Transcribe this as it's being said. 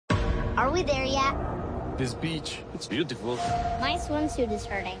Are we there yet? This beach, it's beautiful. My swimsuit is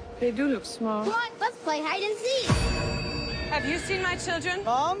hurting. They do look small. Come on, let's play hide and seek. Have you seen my children?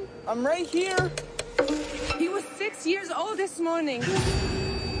 Mom, I'm right here. He was 6 years old this morning.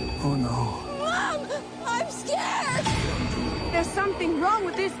 Oh no. Mom, I'm scared. There's something wrong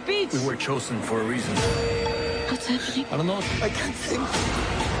with this beach. We were chosen for a reason. What's happening? I don't know. I can't think.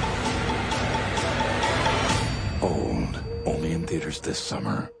 Old. Only in theaters this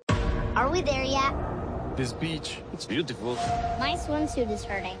summer. Are we there yet? This beach, it's beautiful. My swimsuit is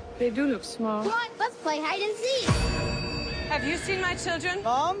hurting. They do look small. Come on, let's play hide and seek. Have you seen my children?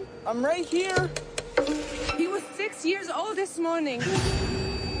 Mom, I'm right here. He was 6 years old this morning.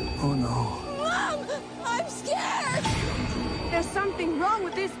 Oh no. Mom, I'm scared. There's something wrong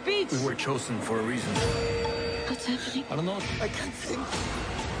with this beach. We were chosen for a reason. What's happening? I don't know. I can't think.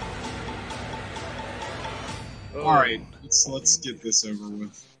 All right, let's get this over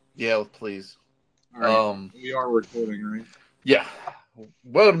with. Yeah, please. All right, we are recording, right? Yeah.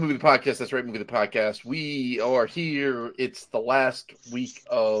 Welcome to Movie the Podcast. That's right, Movie the Podcast. We are here. It's the last week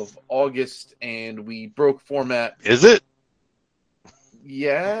of August, and we broke format. Is it?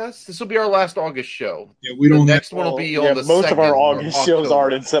 Yes, this will be our last August show. Yeah, we don't. The next one will be on the most of our 2nd August shows October.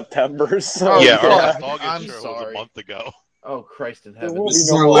 aren't in September. So Oh, Yeah, our yeah. last August I'm show was sorry. a month ago. Oh, Christ in There heaven. will This be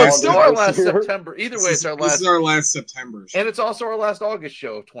is no our more last- It's still our August last this year. September. Either way, This it's our is last. our last September show. And it's also our last August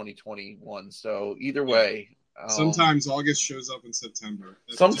show of 2021. So either way. Sometimes August shows up in September.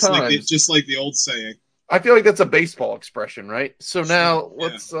 That's Sometimes. just like the old saying. I feel like that's a baseball expression, right? So now Yeah.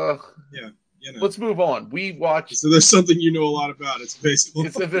 let's You know. let's move on. We watched. So there's something you know a lot about. It's baseball.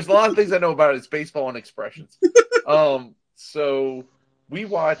 If there's a lot of things I know about it, it's baseball and expressions. So we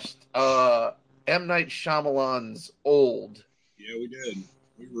watched M. Night Shyamalan's Old. Yeah, we did.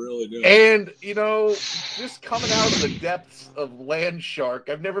 We really did. And, just coming out of the depths of Land Shark,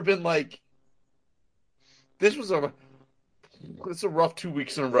 I've never been like, it's a rough 2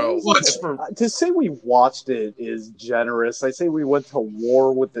 weeks in a row. What? To say we watched it is generous. I say we went to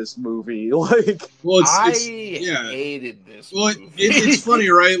war with this movie. Like, well, I yeah. hated this Well, movie. it's funny,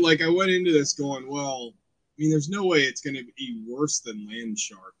 right? Like I went into this going, well, I mean, there's no way it's going to be worse than Land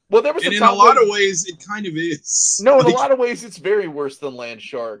Shark. Well, there was And a in a time lot when- of ways, it kind of is. No, in Like, a lot of ways, it's very worse than Land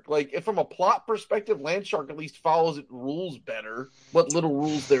Shark. Like, if from a plot perspective, Land Shark at least follows its rules better. What little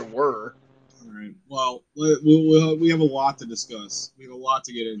rules there were. All right. Well, we have a lot to discuss. We have a lot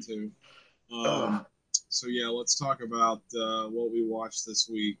to get into. So yeah, let's talk about what we watched this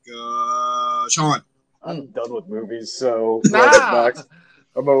week. Sean. I'm done with movies, so Nah. next.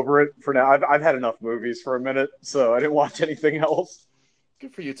 I'm over it for now. I've had enough movies for a minute, so I didn't watch anything else.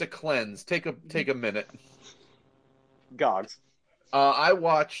 Good for you. It's a cleanse. Take a minute. Gogs. I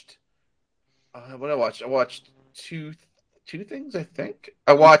watched. What I watched? I watched two things. I think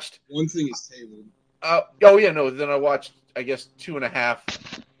I watched. One thing is tabled. Then I watched. I guess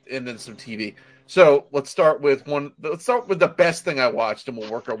 2.5, and then some TV. So let's start with one. Let's start with the best thing I watched, and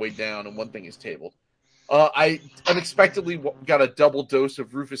we'll work our way down. And one thing is tabled. I unexpectedly got a double dose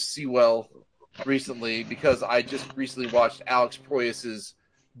of Rufus Sewell recently because I just recently watched Alex Proyas's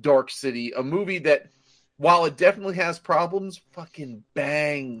Dark City, a movie that, while it definitely has problems, fucking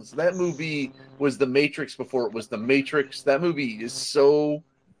bangs. That movie was The Matrix before it was The Matrix. That movie is so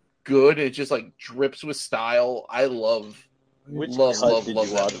good. It just like drips with style. I love cut did you that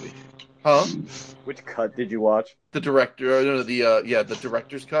watch? movie. Huh? Which cut did you watch? The director, the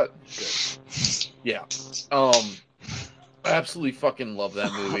director's cut. Good. Yeah. I absolutely fucking love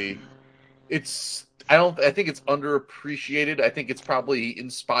that movie. I think it's underappreciated. I think it's probably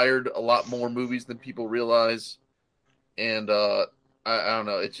inspired a lot more movies than people realize. And I don't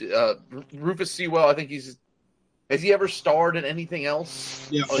know. It's Rufus Sewell. I think has he ever starred in anything else?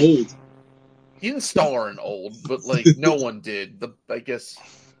 Yeah, Like, Old. He didn't star in Old, but like no one did. I guess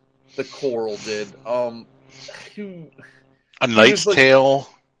the Coral did. A Knight's Tale.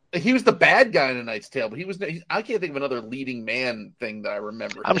 He was the bad guy in A Knight's Tale, but I can't think of another leading man thing that I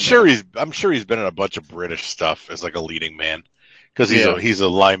remember. I'm sure he's been in a bunch of British stuff as like a leading man because he's a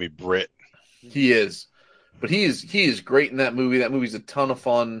limey Brit. He is, but he is great in that movie. That movie's a ton of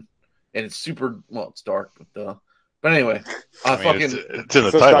fun, and it's it's dark, but anyway, It's in the So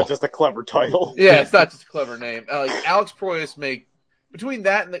it's title. not just a clever title. yeah, it's not just a clever name. Alex Proyas between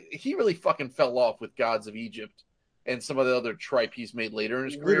that and he really fucking fell off with Gods of Egypt and some of the other tripe he's made later in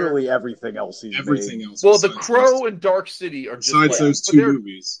his career. Literally everything else he's Everything made. else. Well, The besides Crow those- and Dark City are just besides those but two they're-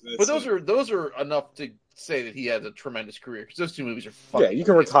 movies. But those are enough to say that he had a tremendous career because those two movies are fucking. Yeah, you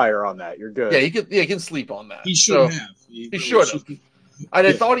can retire on that. You're good. Yeah, you can sleep on that. He should So, have. He should have. I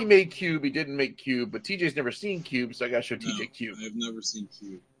Yeah. thought he made Cube. He didn't make Cube, but TJ's never seen Cube, so I got to show TJ Cube. I've never seen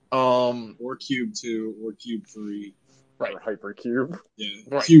Cube. Or Cube 2 or Cube 3. Right. Or Hypercube. Yeah.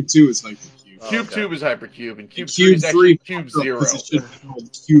 Right. Cube 2 is Hypercube. Cube okay. 2 is Hypercube, and Cube 3 Cube is actually 3 Cube 0. because it should be called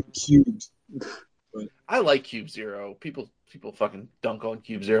Cube Cubed. I like Cube 0. People fucking dunk on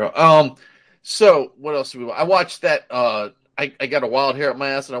Cube 0. So what else do we watch? I watched that. I got a wild hair up my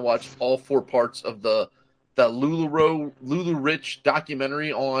ass, and I watched all 4 parts of the Lulu Rich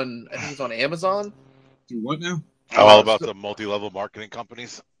documentary on, I think it's on Amazon. Do what now? All about the multi-level marketing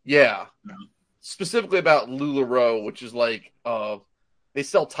companies. Yeah. No. Specifically about LuLaRoe, which is like they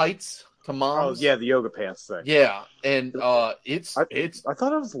sell tights to Oh moms. yeah, the yoga pants thing. Yeah, and it's I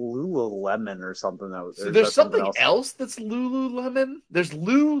thought it was Lululemon or something that was. so or there's is that something else that's Lululemon. There's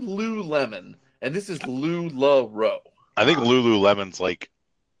Lululemon, and this is LuLaRoe. I think Lululemon's like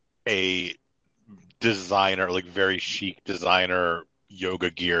a designer, like very chic designer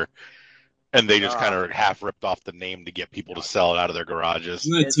yoga gear. And they just kind of half ripped off the name to get people to sell it out of their garages.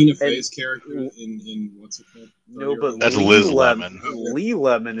 Isn't that Tina Fey's character in what's it called? No, but That's Liz Lemon. Lee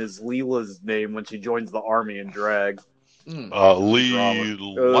Lemon is Leela's name when she joins the army in drag. Lee Lemon.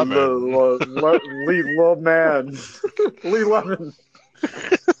 Lee Lemon. Lee Lemon.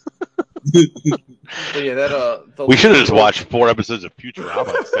 But yeah, that We should have just watched 4 episodes of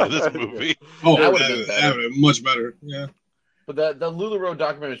Futurama instead of this movie. Oh, That that would've would been better. have been much better. Yeah. But the LuLaRoe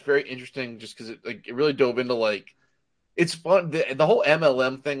documentary is very interesting, just because it really dove into like it's fun. The whole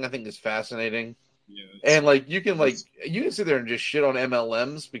MLM thing I think is fascinating, Yeah. and like you can sit there and just shit on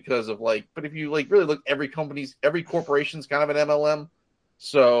MLMs because of like, but if you like really look, every corporation's kind of an MLM.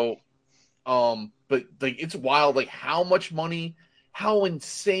 So, but like it's wild, like how much money, the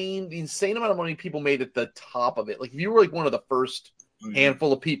insane amount of money people made at the top of it. Like if you were like one of the first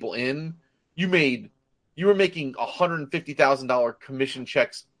handful of people in, you were making $150,000 commission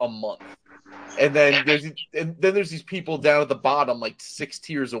checks a month, and then there's these people down at the bottom, like 6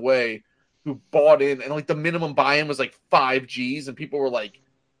 tiers away, who bought in, and like the minimum buy-in was like 5 G's, and people were like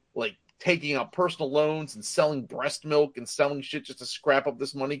taking out personal loans and selling breast milk and selling shit just to scrap up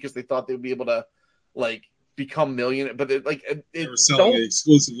this money because they thought they would be able to like become millionaire. But they were selling it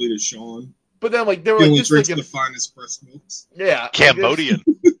exclusively to Sean. But then like they were He like, only just drinks like the finest breast milks. yeah, Cambodian.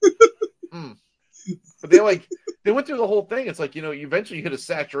 But they went through the whole thing. It's like, you eventually hit a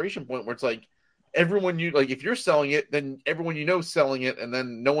saturation point where it's like everyone if you're selling it, then everyone is selling it, and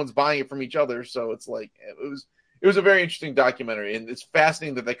then no one's buying it from each other. So it's like it was a very interesting documentary, and it's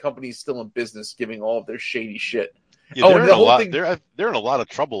fascinating that that company is still in business, giving all of their shady shit. Yeah, they're in a lot of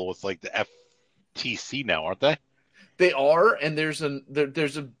trouble with like the FTC now, aren't they? They are, and there's a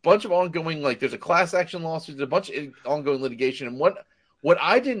bunch of ongoing, like there's a class action lawsuit, there's a bunch of ongoing litigation, and what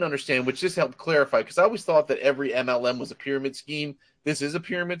I didn't understand, which this helped clarify, because I always thought that every MLM was a pyramid scheme. This is a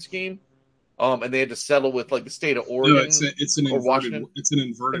pyramid scheme, and they had to settle with like the state of Oregon. No, it's an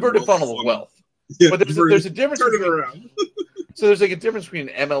inverted funnel of wealth. Yeah, but there's a difference. Turn it around. So there's like a difference between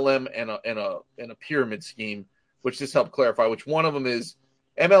an MLM and a pyramid scheme, which this helped clarify. Which one of them is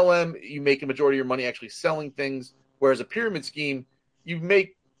MLM? You make a majority of your money actually selling things, whereas a pyramid scheme, you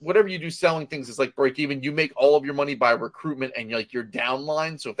make whatever you do selling things is like break even. You make all of your money by recruitment and your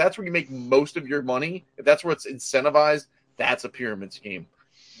downline. So if that's where you make most of your money, if that's where it's incentivized, that's a pyramid scheme.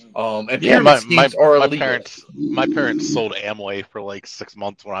 And pyramid schemes are illegal. My parents sold Amway for like 6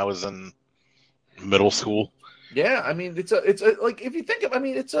 months when I was in middle school. Yeah, I mean it's a like if you think of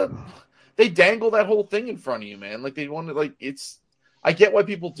they dangle that whole thing in front of you, man. Like they want to I get why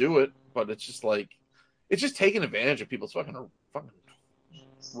people do it, but it's just taking advantage of people's fucking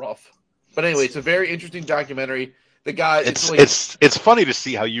rough. But anyway, it's a very interesting documentary. The guy, it's funny to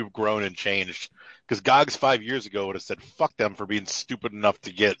see how you've grown and changed. Because Gogs 5 years ago would have said, "Fuck them for being stupid enough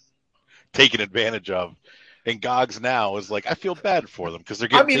to get taken advantage of," and Gogs now is like, "I feel bad for them because they're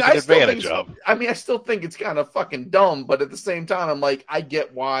getting taken advantage of." I still think it's kind of fucking dumb, but at the same time, I'm like, I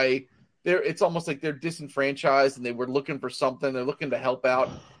get why it's almost like they're disenfranchised and they were looking for something. They're looking to help out,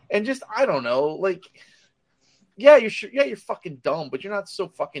 and just I don't know, like. Yeah, you're fucking dumb, but you're not so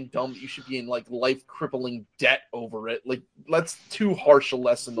fucking dumb that you should be in like life crippling debt over it. Like that's too harsh a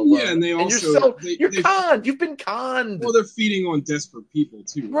lesson to learn. Yeah, and they also you're conned. You've been conned. Well, they're feeding on desperate people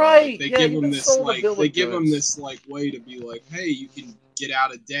too, right? They give them this way to be like, hey, you can get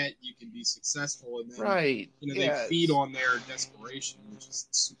out of debt, you can be successful, and then they feed on their desperation, which is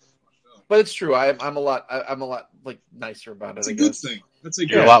super fucked up. But it's true. I'm a lot like nicer about it. It's a good thing.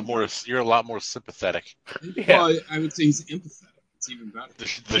 You're a lot more sympathetic. Yeah. Well, I would say he's empathetic. It's even better. The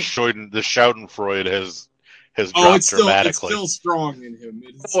Schadenfreude has has Oh, dropped it's dramatically. still strong in him.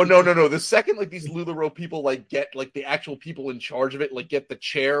 Oh no! The second like these LuLaRoe people like get like the actual people in charge of it like get the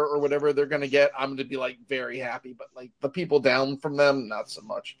chair or whatever they're gonna get, I'm gonna be like very happy. But like the people down from them, not so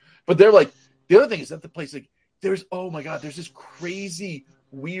much. But they're like the other thing is that the place like there's oh my god, there's this crazy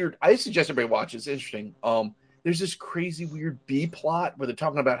weird. I suggest everybody watch. It's interesting. There's this crazy weird B plot where they're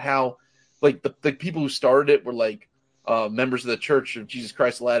talking about how like the people who started it were like members of the Church of Jesus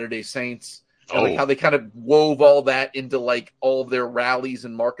Christ of Latter-day Saints. And like how they kind of wove all that into like all of their rallies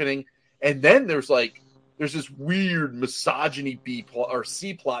and marketing. And then there's this weird misogyny B plot or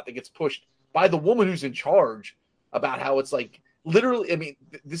C plot that gets pushed by the woman who's in charge about how it's like literally, I mean,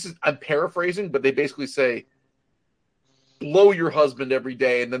 I'm paraphrasing, but they basically say, blow your husband every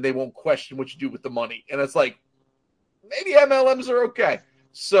day and then they won't question what you do with the money. And it's like, maybe MLMs are okay.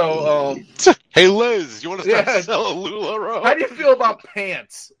 So, hey Liz, you want to start selling LuLaRoe? How do you feel about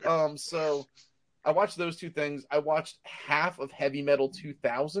pants? So I watched those two things. I watched half of Heavy Metal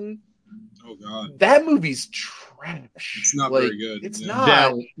 2000. Oh god, that movie's trash. It's not very good. It's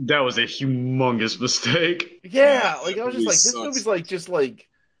not. That was a humongous mistake. Yeah, like I was just like, this movie's like just like.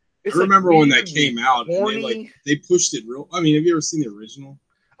 I remember when that came out, and they pushed it real. I mean, have you ever seen the original?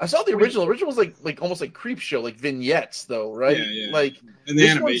 I saw the original. The original was like almost like Creep Show, like vignettes, though, right? Yeah. Like, and the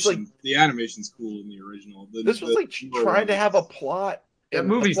animation, the animation's cool in the original. This was like trying to have a plot. That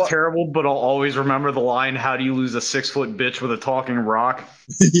movie's terrible, but I'll always remember the line, "How do you lose a 6-foot bitch with a talking rock?"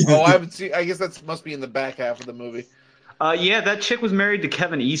 Oh, I haven't seen. I guess that must be in the back half of the movie. Yeah, that chick was married to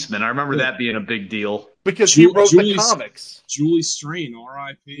Kevin Eastman. I remember that being a big deal because he wrote the comics. Julie Strain,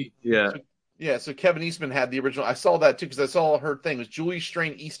 R.I.P. Yeah. So Kevin Eastman had the original. I saw that too because I saw her thing. It was Julie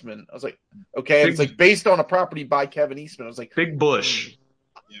Strain Eastman. I was like, okay, it's like based on a property by Kevin Eastman. I was like, Big Bush.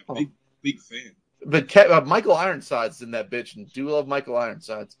 Yeah, big fan. But Michael Ironside's in that bitch, and do love Michael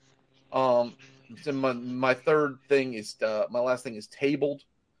Ironsides. So my third thing is my last thing is Tabled.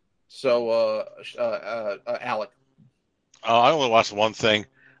 So Alec. I only watched one thing.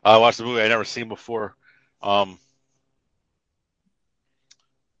 I watched a movie I never seen before. Bruno.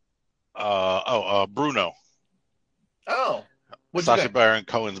 Oh, Sacha Baron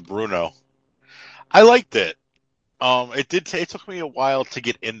Cohen's Bruno. I liked it. It took me a while to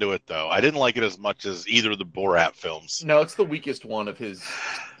get into it, though. I didn't like it as much as either of the Borat films. No, it's the weakest one of his.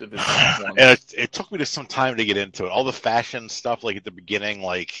 And it took me to some time to get into it. All the fashion stuff, like at the beginning,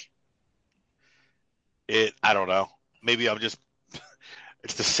 like I don't know. Maybe I'm just.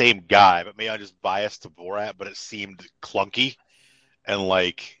 It's the same guy, but maybe I'm just biased to Borat. But it seemed clunky, and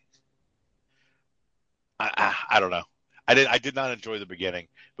like I don't know. I did not enjoy the beginning,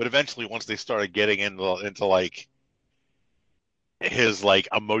 but eventually, once they started getting into like his like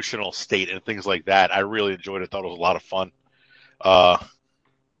emotional state and things like that, I really enjoyed it. Thought it was a lot of fun.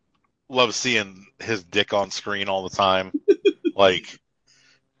 Love seeing his dick on screen all the time. Like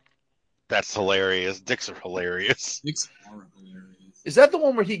that's hilarious. Dicks are hilarious. Dicks are hilarious. Is that the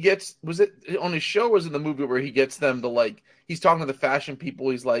one where he gets? Was it on his show? Or was it in the movie where he gets them to like? He's talking to the fashion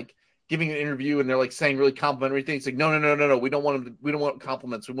people. He's like giving an interview, and they're like saying really complimentary things. Like, no. We don't want them. We don't want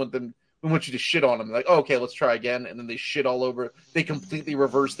compliments. We want them. We want you to shit on them. They're like, oh, okay, let's try again. And then they shit all over. They completely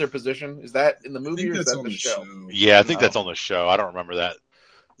reverse their position. Is that in the movie or is that in the show? Yeah, I think that's on the show. I don't remember that.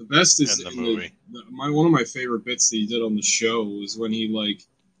 The best is in the movie. One of my favorite bits that he did on the show was when he like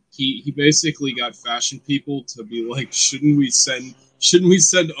he basically got fashion people to be like, shouldn't we send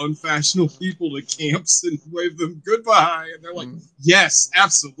unfashionable people to camps and wave them goodbye? And they're like, yes,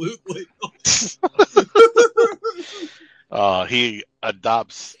 absolutely. He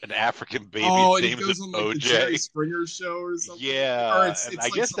adopts an African baby named OJ. Jerry Springer show or something. Yeah, it's and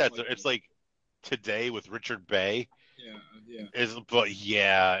like I guess it's like Today with Richard Bay. Yeah.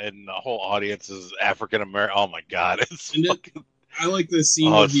 And the whole audience is African American. Oh my god, I like the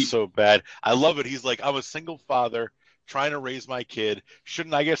scene. Oh, it's so bad. I love it. He's like, I'm a single father trying to raise my kid.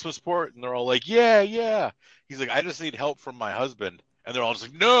 Shouldn't I get some support? And they're all like, yeah. He's like, I just need help from my husband. And they're all just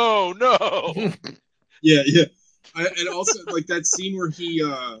like, no. Yeah. And also like that scene where he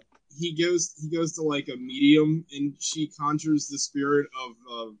goes to like a medium and she conjures the spirit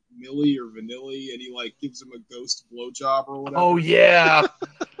of Millie or Vanilli and he like gives him a ghost blowjob or whatever. Oh yeah.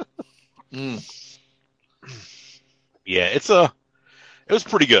 Yeah, it was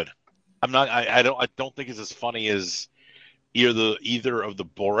pretty good. I don't think it's as funny as either of the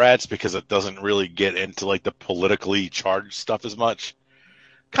Borats because it doesn't really get into like the politically charged stuff as much.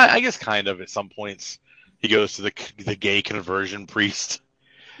 I guess kind of at some points. He goes to the gay conversion priest.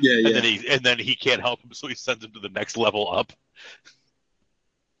 Yeah. And then he can't help him, so he sends him to the next level up.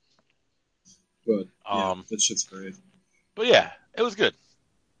 But that shit's great. But yeah, it was good.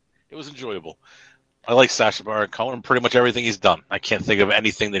 It was enjoyable. I like Sacha Baron Cohen, pretty much everything he's done. I can't think of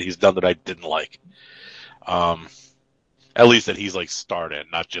anything that he's done that I didn't like. At least that he's like starred in,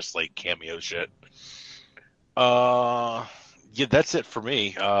 not just like cameo shit. Yeah, that's it for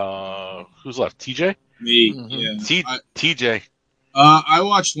me. Who's left? TJ? Me, Mm-hmm. TJ. I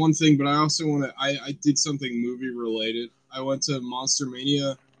watched one thing, but I also want to. I did something movie related. I went to Monster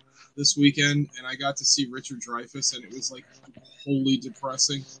Mania this weekend, and I got to see Richard Dreyfuss, and it was like wholly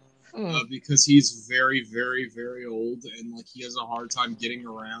depressing because he's very, very, very old, and like he has a hard time getting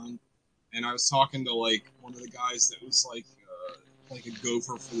around. And I was talking to like one of the guys that was like a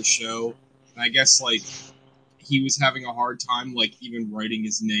gopher for the show, and I guess like he was having a hard time like even writing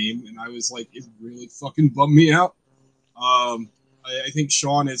his name, and I was like, it really fucking bummed me out. I think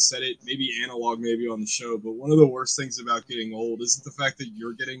Sean has said it, maybe Analog, maybe on the show, but one of the worst things about getting old isn't the fact that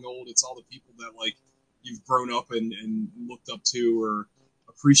you're getting old, it's all the people that like you've grown up and looked up to or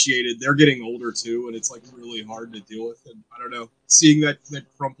appreciated. They're getting older too, and it's like really hard to deal with. And I don't know, seeing that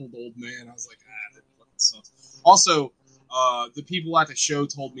crumpled old man, I was like, that fucking sucks. Also, the people at the show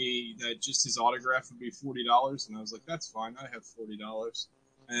told me that just his autograph would be $40, and I was like, that's fine, I have $40.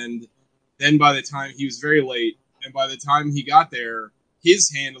 And then by the time he was very late, and by the time he got there,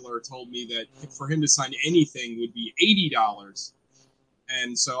 his handler told me that for him to sign anything would be $80.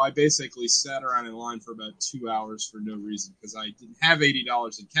 And so I basically sat around in line for about 2 hours for no reason because I didn't have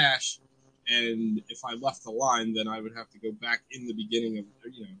 $80 in cash. And if I left the line, then I would have to go back in the beginning of,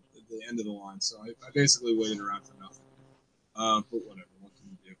 the end of the line. So I basically waited around for nothing. But whatever, what can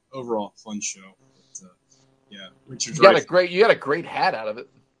you do? Overall, fun show. But, yeah, Richard Dreyfuss. You got a great hat out of it.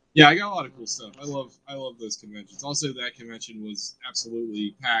 Yeah, I got a lot of cool stuff. I love those conventions. Also, that convention was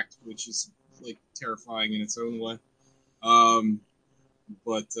absolutely packed, which is like terrifying in its own way.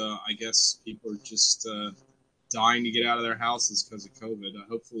 But I guess people are just dying to get out of their houses because of COVID.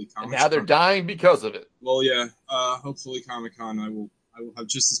 Hopefully, and now they're dying because of it. Well, yeah. Hopefully, Comic-Con, I will have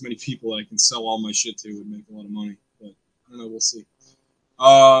just as many people that I can sell all my shit to and make a lot of money. But I don't know. We'll see.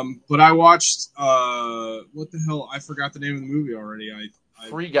 But I watched what the hell? I forgot the name of the movie already.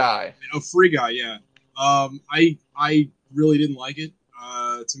 Free Guy. Oh, Free Guy, yeah. I really didn't like it.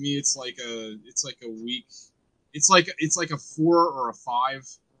 To me, it's like a weak. It's like a 4 or a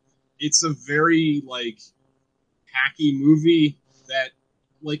 5. It's a very like hacky movie that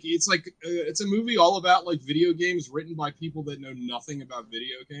like it's a movie all about like video games written by people that know nothing about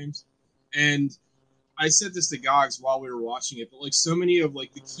video games. And I said this to Gogs while we were watching it, but like so many of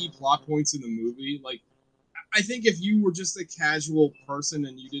like the key plot points in the movie, like. I think if you were just a casual person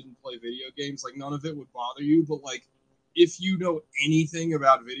and you didn't play video games, like none of it would bother you. But like, if you know anything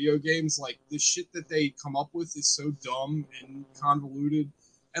about video games, like the shit that they come up with is so dumb and convoluted.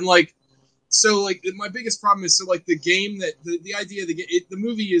 And like, so like my biggest problem is so like the game that the idea of the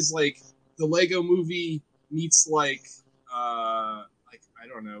movie is like the Lego Movie meets like I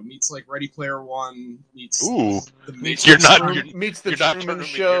don't know, meets like Ready Player One, meets the meets Truman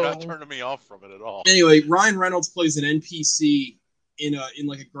Show. You're not turning me off from it at all. Anyway, Ryan Reynolds plays an NPC in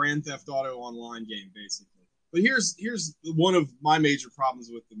like a Grand Theft Auto online game, basically. But here's one of my major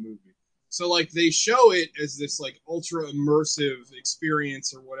problems with the movie. So like they show it as this like ultra immersive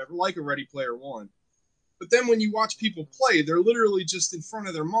experience or whatever, like a Ready Player One. But then when you watch people play, they're literally just in front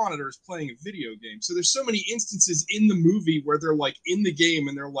of their monitors playing a video game. So there's so many instances in the movie where they're like in the game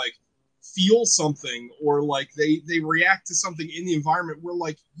and they're like feel something or like they react to something in the environment where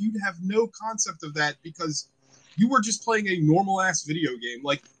like you'd have no concept of that because you were just playing a normal ass video game.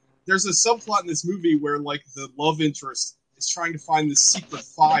 Like there's a subplot in this movie where like the love interest is trying to find this secret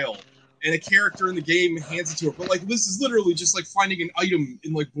file and a character in the game hands it to her. But like this is literally just like finding an item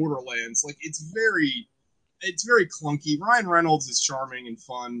in like Borderlands. Like it's very clunky. Ryan Reynolds is charming and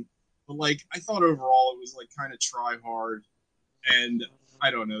fun, but like I thought overall it was like kind of try hard, and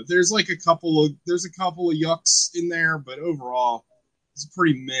I don't know. There's a couple of yucks in there, but overall it's a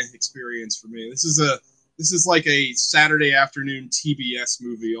pretty meh experience for me. This is like a Saturday afternoon TBS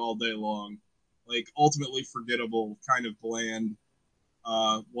movie all day long, like ultimately forgettable, kind of bland.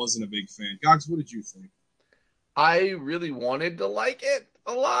 Wasn't a big fan. Gogs, what did you think? I really wanted to like it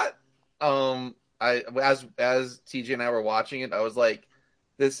a lot. As TJ and I were watching it, I was like,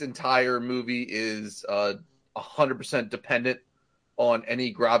 this entire movie is 100% dependent on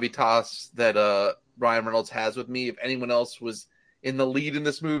any gravitas that Ryan Reynolds has with me. If anyone else was in the lead in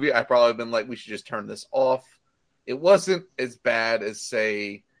this movie, I'd probably been like, we should just turn this off. It wasn't as bad as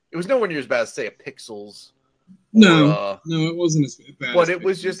it was nowhere near as bad as say a Pixels. No, it wasn't as bad. But it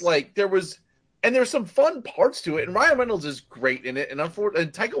was just like there's some fun parts to it, and Ryan Reynolds is great in it. And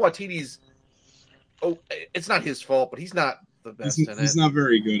unfortunately, Taika Waititi's. Oh, it's not his fault, but he's not the best in it. He's not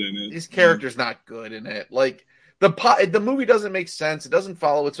very good in it. His character's not good in it. Like the movie doesn't make sense. It doesn't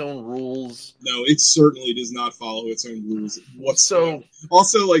follow its own rules. No, it certainly does not follow its own rules whatsoever. So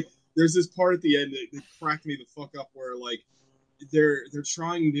also, like, there's this part at the end that cracked me the fuck up where like they're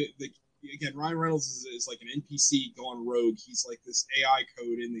trying to again, Ryan Reynolds is like an NPC gone rogue. He's like this AI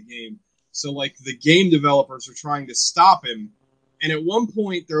code in the game. So like the game developers are trying to stop him, and at one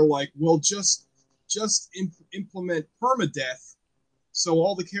point they're like, "Well, just implement permadeath, so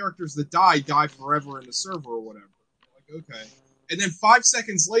all the characters that die forever in the server or whatever." Like, okay, and then 5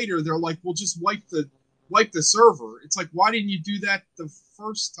 seconds later they're like, "Well, just wipe the server." It's like, why didn't you do that the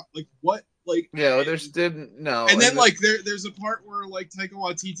first time? Like, what? Like, yeah, no. And then like there's a part where like Taika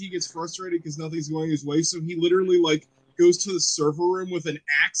Waititi gets frustrated because nothing's going his way, so he literally like goes to the server room with an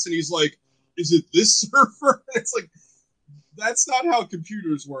axe and he's like, "Is it this server?" And it's like, that's not how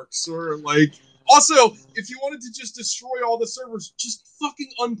computers work, sir. Like, also, if you wanted to just destroy all the servers, just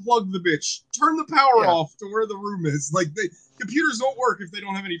fucking unplug the bitch. Turn the power off to where the room is. Like, computers don't work if they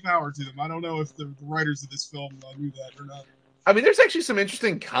don't have any power to them. I don't know if the writers of this film knew that or not. I mean, there's actually some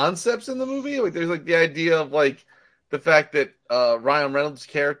interesting concepts in the movie. Like, there's like the idea of like the fact that Ryan Reynolds'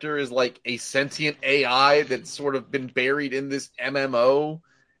 character is like a sentient AI that's sort of been buried in this MMO,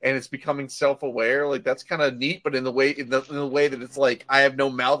 and it's becoming self-aware. Like, that's kind of neat, but in the way that it's like, I have no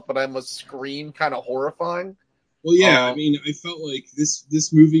mouth, but I must scream, kind of horrifying. Well, yeah, I mean, I felt like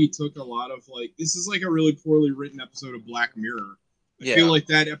this movie took a lot of like, this is like a really poorly written episode of Black Mirror. I feel like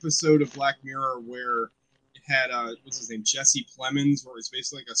that episode of Black Mirror where it had what's his name, Jesse Plemons, where it's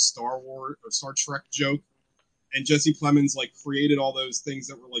basically like a Star Wars or Star Trek joke, and Jesse Plemons like created all those things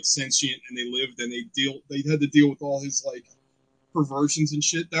that were like sentient and they lived and they had to deal with all his like perversions and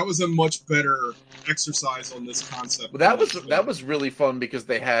shit. That was a much better exercise on this concept. That was really fun because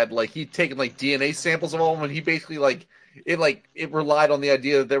they had like, he'd taken like DNA samples of all of them, and he basically it relied on the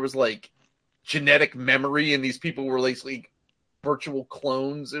idea that there was like genetic memory and these people were basically virtual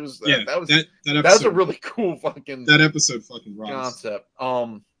clones. It was that was a really cool fucking concept.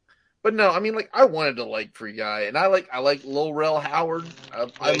 But no, I mean, like, I wanted to like Free Guy, and I like Lil Rel Howard.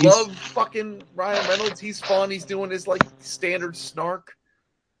 I love fucking Ryan Reynolds. He's fun. He's doing his like standard snark,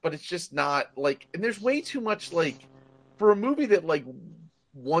 but it's just not like. And there's way too much like for a movie that like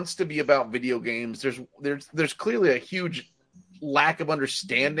wants to be about video games. There's clearly a huge lack of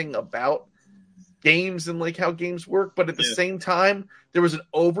understanding about games and like how games work, but at the same time, there was an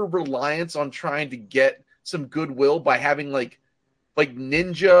over reliance on trying to get some goodwill by having like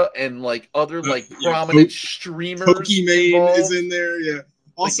Ninja and like other like prominent streamers. Pokimane is in there, yeah.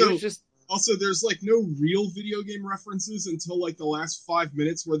 Also, like, also, there's like no real video game references until like the last 5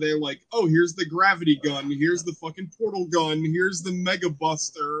 minutes where they're like, "Oh, here's the gravity gun, here's the fucking portal gun, here's the Mega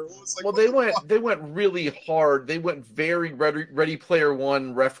Buster." Like, well, they went really hard. They went very Ready Player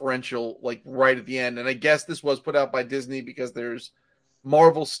One referential, like right at the end. And I guess this was put out by Disney because there's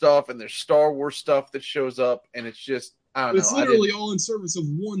Marvel stuff and there's Star Wars stuff that shows up, and it's just. I don't know. It's literally all in service of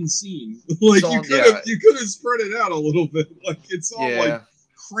one scene. Like, you could have spread it out a little bit. Like, it's all like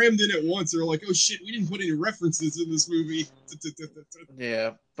crammed in at once. They're like, "Oh shit, we didn't put any references in this movie."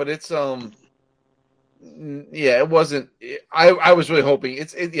 Yeah, but it's it wasn't. I was really hoping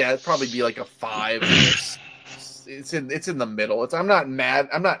it'd probably be like a 5. It's in the middle. I'm not mad.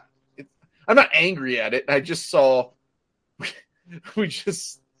 I'm not angry at it. I just saw. We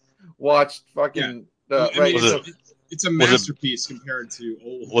just watched fucking. It's a masterpiece compared to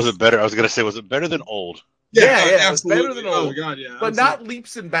Old. Was it better? I was going to say, was it better than Old? Yeah, it was absolutely. better than Old. Oh, God, yeah. But not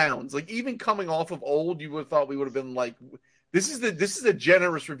leaps and bounds. Like, even coming off of Old, you would have thought we would have been like, this is a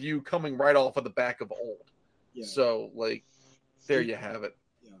generous review coming right off of the back of Old. Yeah. So, like, there you have it.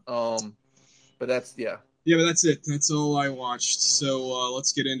 Yeah. But that's, Yeah, but that's it. That's all I watched. So,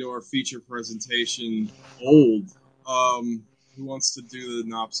 let's get into our feature presentation, Old. Who wants to do the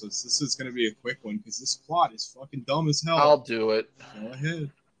synopsis? This is going to be a quick one because this plot is fucking dumb as hell. I'll do it. Go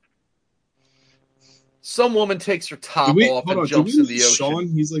ahead. Some woman takes her top off and jumps in the ocean. Sean,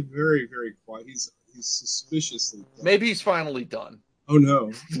 he's like very, very quiet. He's suspiciously quiet. Maybe he's finally done. Oh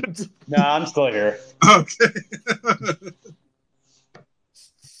no. No, I'm still here. Okay.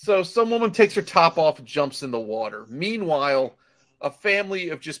 So some woman takes her top off and jumps in the water. Meanwhile, a family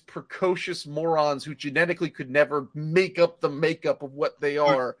of just precocious morons who genetically could never make up the makeup of what they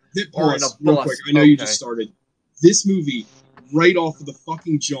are in a bus. Real quick, I know you just started. This movie, right off of the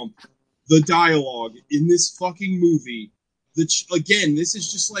fucking jump, the dialogue in this fucking movie, again, this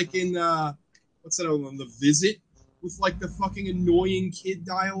is just like in, what's that other one, The Visit, with like the fucking annoying kid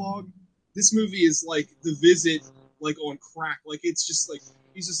dialogue. This movie is like The Visit, like on crack. Like, it's just like,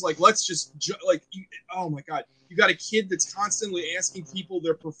 He's just like, let's just like, oh my god, you got a kid that's constantly asking people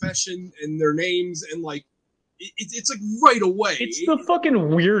their profession and their names, and like, it's like right away. It's the fucking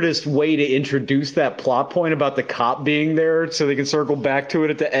weirdest way to introduce that plot point about the cop being there, so they can circle back to it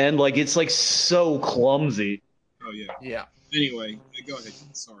at the end. Like, it's like so clumsy. Oh yeah. Yeah. Anyway, go ahead.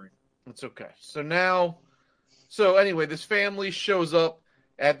 Sorry. It's okay. So anyway, this family shows up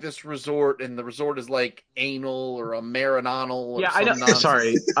at this resort, and the resort is like anal or a marinonal. Or Yeah, I know. nonsense.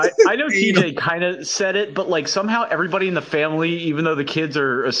 Sorry, I know TJ kind of said it, but like somehow everybody in the family, even though the kids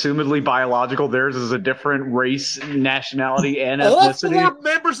are assumedly biological, theirs is a different race, nationality, and ethnicity. All 4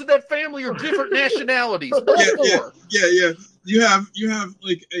 members of that family are different nationalities. All four. Yeah. You have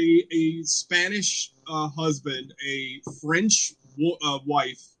like a Spanish husband, a French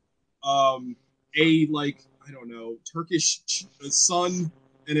wife, a like I don't know Turkish son,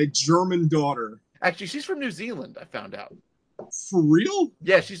 and a German daughter. Actually, she's from New Zealand. I found out. For real?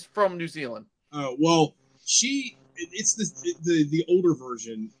 Yeah, she's from New Zealand. Oh well, it's the older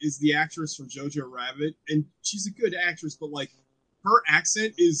version is the actress from Jojo Rabbit, and she's a good actress, but like her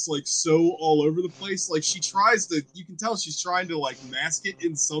accent is like so all over the place. Like she tries to, you can tell she's trying to like mask it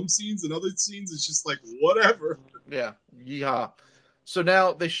in some scenes, and other scenes it's just like whatever. Yeah, yeehaw. So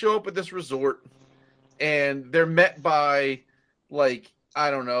now they show up at this resort, and they're met by like I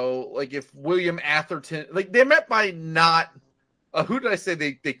don't know, like if William Atherton, like they're met by not who did I say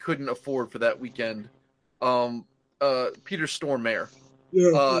they couldn't afford for that weekend? Peter Stormare.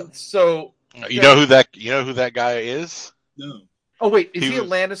 Yeah. So you know who that guy is? No. Oh wait, is he a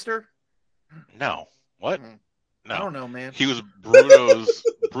Lannister? No. What? No. I don't know, man. He was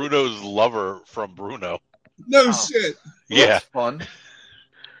Bruno's lover from Bruno. No shit. Yeah. That's fun.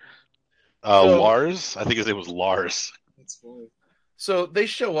 Lars? I think his name was Lars. That's funny. So they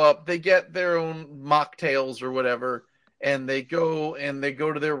show up, they get their own mocktails or whatever, and they go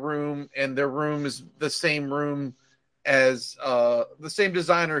to their room, and their room is the same room as the same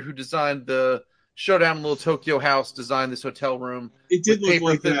designer who designed the Showdown in Little Tokyo House designed this hotel room. It did look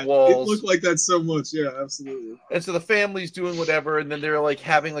like that. Walls. It looked like that so much. Yeah, absolutely. And so the family's doing whatever, and then they're like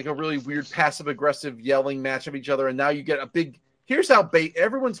having like a really weird passive aggressive yelling match of each other, and now you get a big. Here's how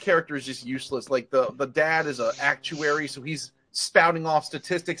everyone's character is just useless. Like the dad is an actuary, so he's spouting off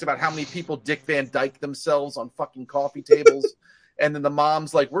statistics about how many people Dick Van Dyke themselves on fucking coffee tables. And then the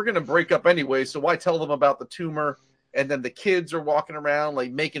mom's like, we're going to break up anyway, so why tell them about the tumor? And then the kids are walking around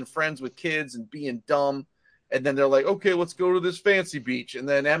like making friends with kids and being dumb. And then they're like, okay, let's go to this fancy beach. And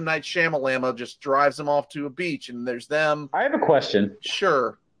then M. Night Shyamalan just drives them off to a beach, and there's them. I have a question.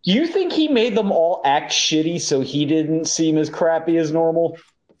 Sure. Do you think he made them all act shitty so he didn't seem as crappy as normal?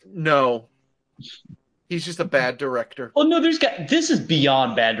 No. He's just a bad director. Well, no, this is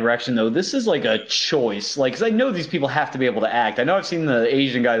beyond bad direction, though. This is like a choice. Like, because I know these people have to be able to act. I know I've seen the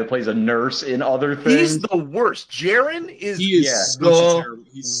Asian guy that plays a nurse in other things. He's the worst. Jaren is He's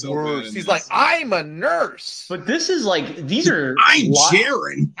so worst. bad. He's like, I'm a nurse. But this is like, these are... I'm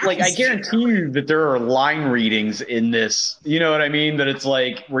Jaren. Like, I guarantee you that there are line readings in this. You know what I mean? That it's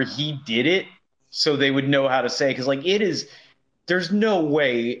like, where he did it, so they would know how to say. Because, like, it is... There's no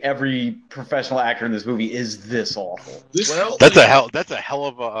way every professional actor in this movie is this awful. That's a hell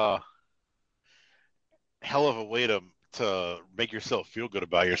of a way to make yourself feel good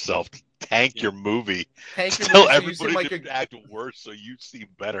about yourself. Tank your movie. Tell everybody to act worse so you seem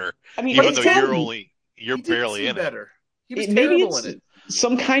better. I mean, even though you're barely in it. He was maybe terrible in it.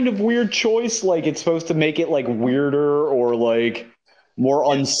 Some kind of weird choice, like it's supposed to make it like weirder or like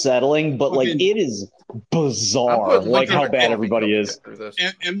more unsettling, but like it is bizarre, like how bad everybody is.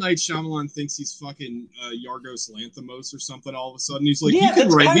 M. Night Shyamalan thinks he's fucking Yorgos Lanthimos or something. All of a sudden, he's like, yeah,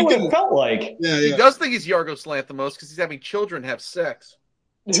 that's kind of what it felt like. Yeah, he does think he's Yorgos Lanthimos because he's having children have sex.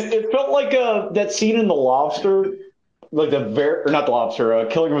 It felt like that scene in The Lobster, like not The Lobster,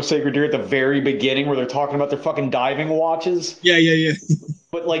 Killing of a Sacred Deer at the very beginning, where they're talking about their fucking diving watches. Yeah.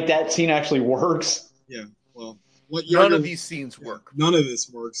 But like that scene actually works. Yeah, well. None of these scenes work. None of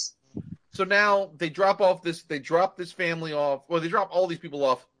this works. So now they drop this family off. Well, they drop all these people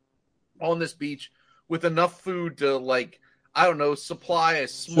off on this beach with enough food to like, I don't know, supply a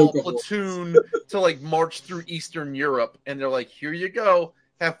small platoon to like march through Eastern Europe. And they're like, here you go.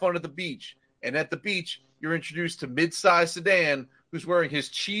 Have fun at the beach. And at the beach, you're introduced to mid-sized Sedan who's wearing his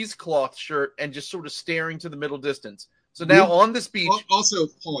cheesecloth shirt and just sort of staring to the middle distance. So now on this beach. Also,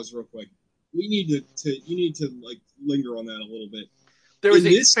 pause real quick. You need to like linger on that a little bit. There is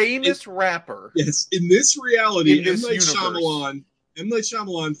a famous rapper. Yes, in this reality, in this M. Night Shyamalan M. Night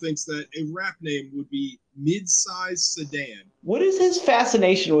Shyamalan thinks that a rap name would be Mid-Size Sedan. What is his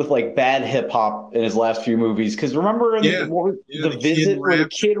fascination with like bad hip hop in his last few movies? Because remember in the Visit where the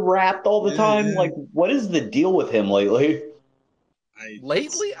kid rapped all the time? Yeah. Like, what is the deal with him lately?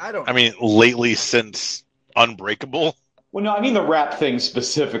 Lately? I don't know. I mean, lately since Unbreakable. Well, no, I mean the rap thing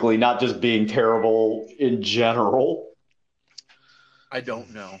specifically, not just being terrible in general. I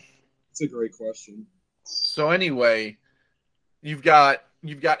don't know. It's a great question. So anyway, you've got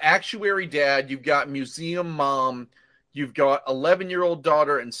actuary dad, you've got museum mom, you've got 11-year-old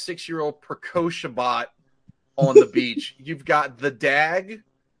daughter and 6-year-old Precociabot on the beach. You've got the Dag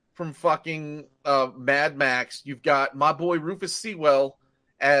from fucking Mad Max. You've got my boy Rufus Sewell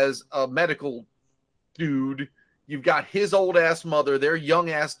as a medical dude. You've got his old ass mother, their young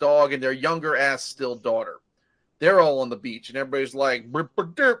ass dog, and their younger ass still daughter. They're all on the beach, and everybody's like, burp,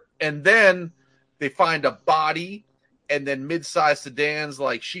 burp, burp. And then they find a body, and then mid-sized Sedan's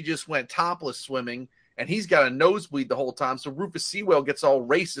like, she just went topless swimming, and he's got a nosebleed the whole time. So Rufus Sewell gets all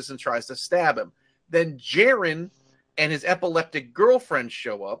racist and tries to stab him. Then Jaren and his epileptic girlfriend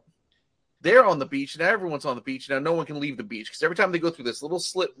show up. They're on the beach, and everyone's on the beach. Now no one can leave the beach because every time they go through this little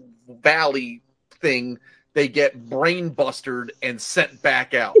slit valley thing, they get brain bustered and sent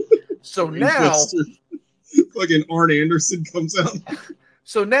back out. So now, fucking Arn Anderson comes out.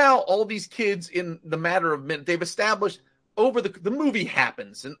 So now all these kids, in the matter of minutes, they've established over the movie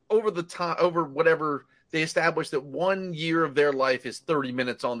happens, and over the time, over whatever, they established that 1 year of their life is 30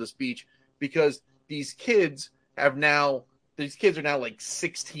 minutes on this beach because these kids are now like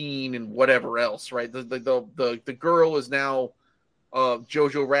 16 and whatever else, right? The girl is now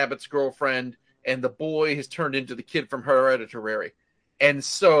Jojo Rabbit's girlfriend, and the boy has turned into the kid from Hereditary. And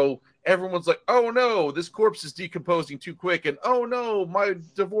so everyone's like, oh no, this corpse is decomposing too quick. And oh no, my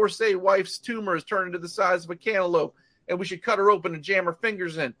divorcee wife's tumor has turned into the size of a cantaloupe. And we should cut her open and jam her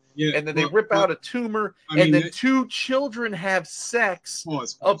fingers in. Yeah, and then they rip out a tumor. And then two children have sex.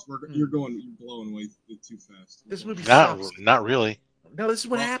 Pause. You're blowing away too fast. This movie not really. No, this is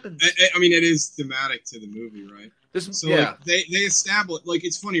what happens. I mean, it is thematic to the movie, right? Like, they establish, like,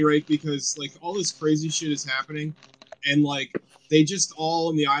 it's funny, right? Because like all this crazy shit is happening, and like they just all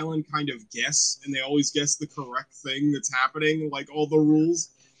on the island kind of guess, and they always guess the correct thing that's happening, like all the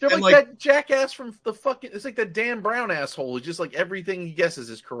rules. They're like that jackass from the fucking. It's like the Dan Brown asshole. It's just like everything he guesses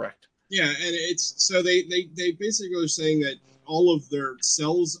is correct. Yeah, and it's so they basically are saying that all of their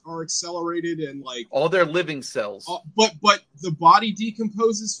cells are accelerated and like all their living cells. But the body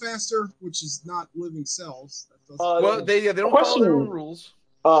decomposes faster, which is not living cells. Well, they don't follow their own rules.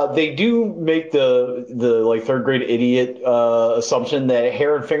 They do make the like third grade idiot assumption that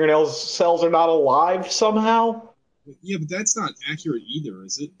hair and fingernails cells are not alive somehow. Yeah, but that's not accurate either,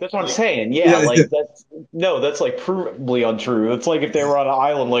 is it? That's what I'm saying. Yeah, like that's like provably untrue. It's like if they were on an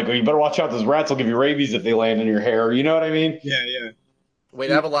island, like, oh, you better watch out, those rats will give you rabies if they land in your hair. You know what I mean? Yeah.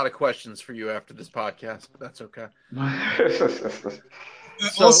 Wait, I have a lot of questions for you after this podcast, but that's okay.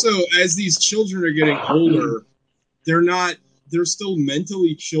 Also, as these children are getting older, they're still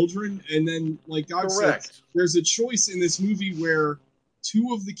mentally children, and then, like God said, there's a choice in this movie where two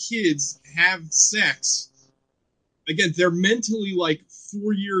of the kids have sex. Again, they're mentally like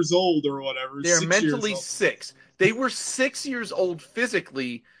 4 years old or whatever. They're mentally 6. They were 6 years old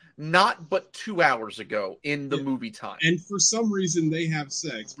physically, not but 2 hours ago in the movie time. And for some reason, they have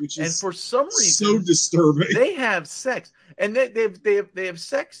sex, which is for some reason so disturbing. They have sex, and they have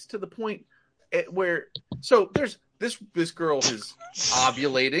sex to the point where there's this girl is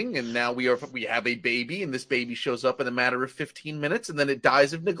ovulating, and now we have a baby, and this baby shows up in a matter of 15 minutes, and then it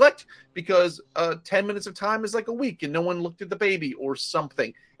dies of neglect because 10 minutes of time is like a week, and no one looked at the baby or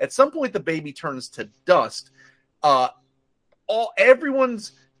something. At some point, the baby turns to dust.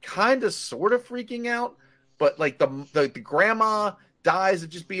 Everyone's kind of sort of freaking out, but like the grandma dies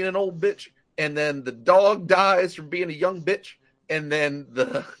of just being an old bitch, and then the dog dies from being a young bitch, and then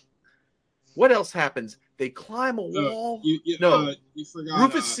what else happens? They climb a wall. You forgot.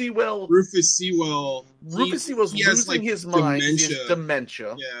 Rufus Sewell. Rufus Sewell's losing like his mind. He has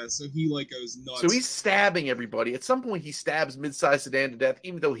dementia. Yeah, so he like goes nuts. So he's stabbing everybody. At some point, he stabs mid-sized Sedan to death,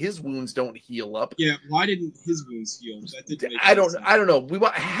 even though his wounds don't heal up. Yeah, why didn't his wounds heal? That didn't make I don't know. We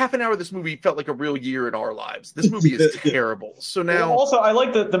half an hour of this movie felt like a real year in our lives. This movie is terrible. So now, well, also, I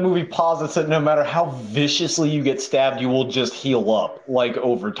like that the movie posits that no matter how viciously you get stabbed, you will just heal up like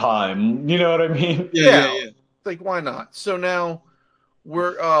over time. You know what I mean? Yeah. Like, why not? So now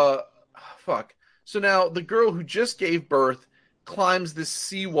we're So now the girl who just gave birth climbs this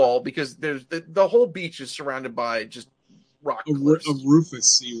seawall because there's the whole beach is surrounded by just rock cliffs. A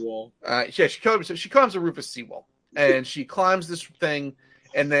Rufus seawall. She climbs a Rufus seawall. and she climbs this thing,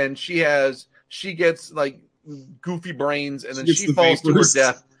 and then she gets like goofy brains, and then She gets she the falls to her vapors.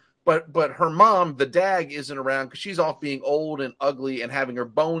 death. But her mom, the Dag, isn't around because she's off being old and ugly and having her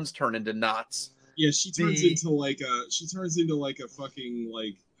bones turn into knots. Yeah, she turns into like a fucking,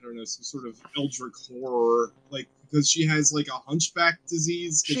 like, I don't know, some sort of eldritch horror, like, because she has like a hunchback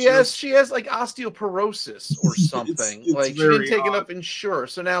disease. She has like osteoporosis or something. It's like she very didn't take odd. enough Ensure.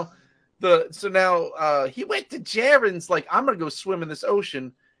 So now he went to Jaren's like, I'm gonna go swim in this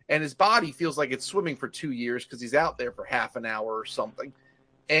ocean, and his body feels like it's swimming for 2 years because he's out there for half an hour or something.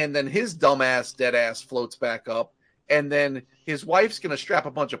 And then his dumbass dead ass floats back up, and then his wife's gonna strap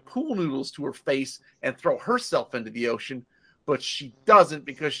a bunch of pool noodles to her face and throw herself into the ocean, but she doesn't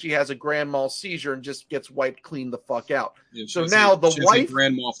because she has a grand mal seizure and just gets wiped clean the fuck out. Yeah, she So has now a- the she has a wife,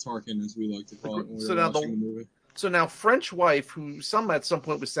 Grand Moff Tarkin, as we like to call it when we So were now watching the movie. so now French wife, who at some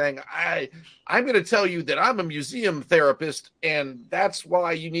point was saying, I'm going to tell you that I'm a museum therapist, and that's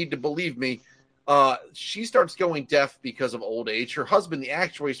why you need to believe me. She starts going deaf because of old age. Her husband, the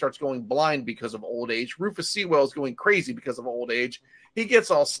actuary, starts going blind because of old age. Rufus Sewell is going crazy because of old age. He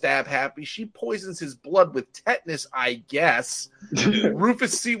gets all stab happy. She poisons his blood with tetanus, I guess.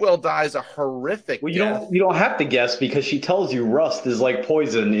 Rufus Sewell dies a horrific Well, death. you don't have to guess because she tells you rust is like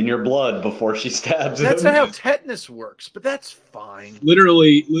poison in your blood before she stabs That's him. not how tetanus works, but that's fine.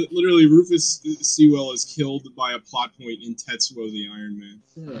 Literally, Rufus Sewell is killed by a plot point in Tetsuo the Iron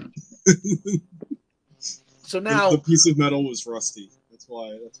Man. So now the piece of metal was rusty. That's why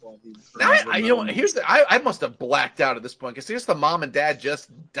he. Now, I must have blacked out at this point because here's the mom and dad just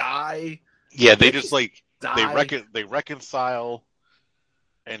die. Yeah, they just like die. they reconcile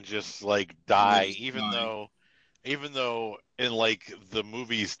and just like die, Just even die. though in like the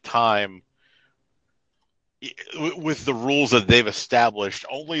movie's time, with the rules that they've established,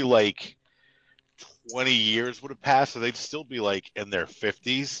 only like 20 years would have passed, so they'd still be like in their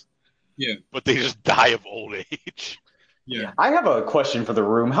 50s. Yeah, but they just die of old age. Yeah. I have a question for the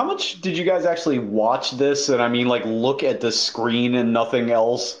room. How much did you guys actually watch this? And I mean, like, look at the screen and nothing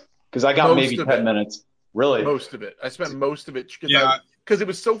else? Because I got Most maybe of 10 it. minutes. Really? Most of it. I spent most of it Yeah. because it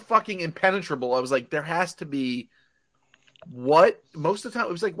was so fucking impenetrable. I was like, there has to be what? Most of the time,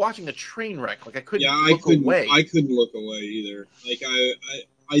 it was like watching a train wreck. Like I couldn't look away. I couldn't look away either. Like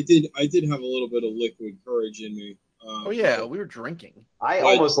I did have a little bit of liquid courage in me. Oh yeah, we were drinking. I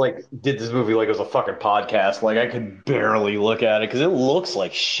almost like did this movie like it was a fucking podcast. Like I could barely look at it because it looks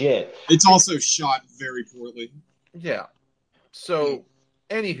like shit. It's also shot very poorly. Yeah. So,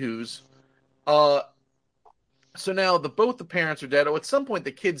 anywho's, so now both the parents are dead. Oh, at some point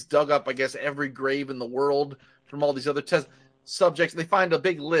the kids dug up, I guess, every grave in the world from all these other test subjects. They find a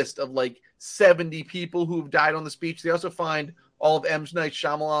big list of like 70 people who've died on this beach. They also find all of M. Night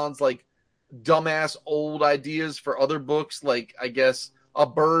Shyamalan's like dumbass old ideas for other books, like I guess a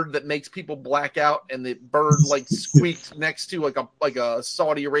bird that makes people black out, and the bird like squeaked next to like a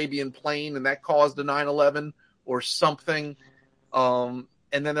Saudi Arabian plane, and that caused a 9/11 or something.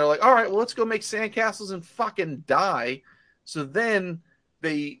 And then they're like, all right, well, let's go make sandcastles and fucking die. So then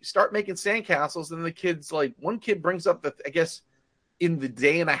they start making sandcastles, and the kids, like, one kid brings up that I guess in the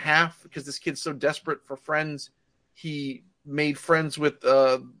day and a half, because this kid's so desperate for friends, he made friends with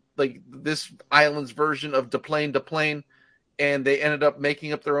like this island's version of Deplane, and they ended up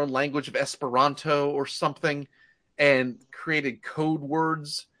making up their own language of Esperanto or something and created code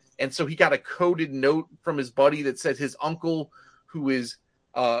words. And so he got a coded note from his buddy that said his uncle, who is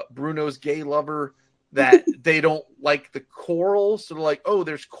Bruno's gay lover, that they don't like the coral. So they're like, oh,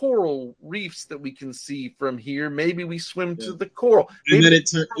 there's coral reefs that we can see from here. Maybe we swim to the coral. And Maybe then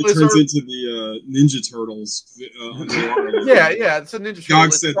it turns into the Ninja Turtles. Yeah, it's a Ninja Turtle.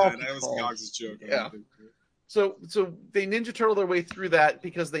 Gog said that. That was Gog's joke. Yeah. So they Ninja Turtle their way through that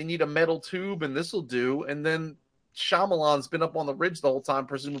because they need a metal tube, and this will do. And then Shyamalan's been up on the ridge the whole time,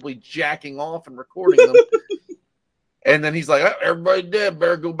 presumably jacking off and recording them. And then he's like, oh, everybody dead,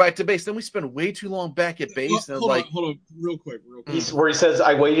 better go back to base. Then we spend way too long back at base. And Hold on, real quick. Where he says,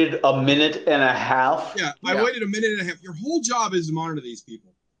 I waited a minute and a half. Yeah, I waited a minute and a half. Your whole job is to monitor these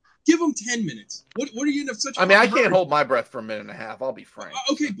people. Give them 10 minutes. What are you in such a I mean, I hurry? can't hold my breath for a minute and a half. I'll be frank.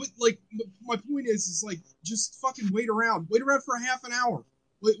 Okay, but like, my point is like, just fucking wait around. Wait around for a half an hour.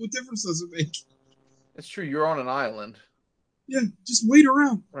 What difference does it make? It's true. You're on an island. Yeah, just wait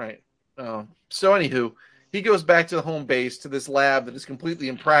around. Right. So anywho, he goes back to the home base, to this lab that is completely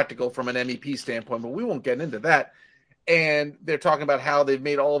impractical from an MEP standpoint, but we won't get into that. And they're talking about how they've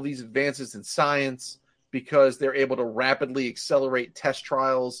made all of these advances in science because they're able to rapidly accelerate test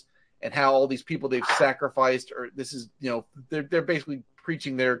trials, and how all these people they've sacrificed, or this is, they're basically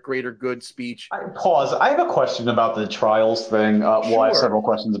preaching their greater good speech. Pause. I have a question about the trials thing. Well, I have Sure. several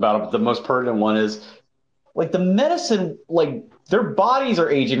questions about it, but the most pertinent one is, like, the medicine, like, their bodies are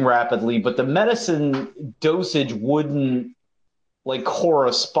aging rapidly, but the medicine dosage wouldn't, like,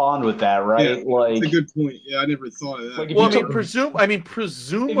 correspond with that, right? Yeah, like, that's a good point. Yeah, I never thought of that. Like, if Well, you I mean, took-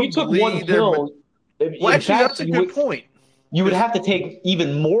 presumably, if you took one pill, well, actually, that's a good point. You would have to take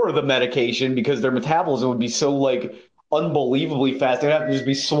even more of the medication because their metabolism would be so, like, unbelievably fast. They'd have to just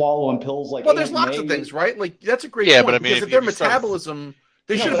be swallowing pills like. Well, there's Aunt lots of May. things, right? Like, that's a great Yeah, point. but I mean, because if their you start- metabolism,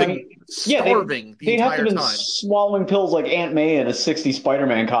 they No, should but have I been mean, starving the they'd have to entire been time. swallowing pills like Aunt May in a '60s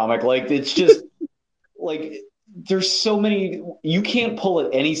Spider-Man comic. Like, it's just like there's so many. You can't pull at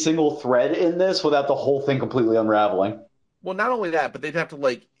any single thread in this without the whole thing completely unraveling. Well, not only that, but they'd have to,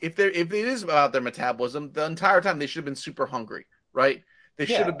 like, if it is about their metabolism, the entire time they should have been super hungry, right? They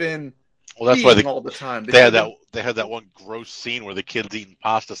should have been Well, that's why eating all the time. they had should have that. They had that one gross scene where the kid's eating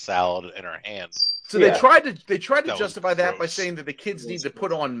pasta salad in her hand. So Yeah. they tried to That was justify that by gross. saying that the kids need to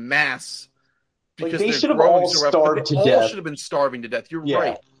put on mass Like, because they they're should have growing all so rapidly. starved to They all death. should have been starving to death. You're Yeah.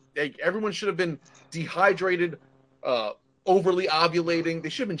 right. Like, everyone should have been dehydrated, overly ovulating. They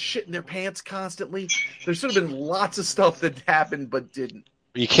should have been shitting their pants constantly. There should have been lots of stuff that happened but didn't.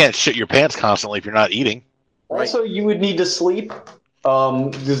 You can't shit your pants constantly if you're not eating. Right. Also, you would need to sleep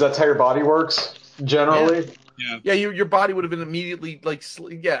because that's how your body works generally. Yeah, your body would have been immediately like,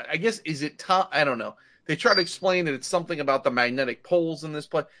 yeah. I guess is it? I don't know. They try to explain that it's something about the magnetic poles in this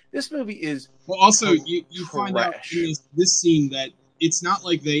play. This movie is Well, also, you find out trash. in this scene that it's not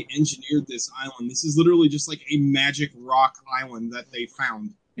like they engineered this island. This is literally just like a magic rock island that they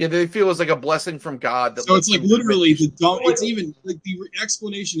found. Yeah, they feel it's like a blessing from God. That So it's lets like them literally commit- the dumb. It's even like the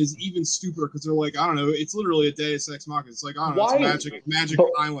explanation is even stupider because they're like, I don't know. It's literally a Deus Ex Machina. It's like, I don't know. It's Why- a magic but-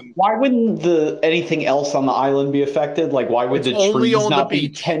 island. Why wouldn't anything else on the island be affected? Like, why would It's the only trees on the not be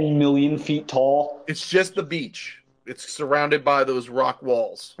beach. 10 million feet tall? It's just the beach. It's surrounded by those rock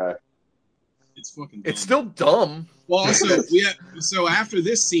walls. It's fucking. Dumb. It's still dumb. Well, also, so after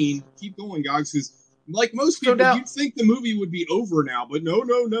this scene, keep going, Gogs, because like most So people, now- you'd think the movie would be over now, but no,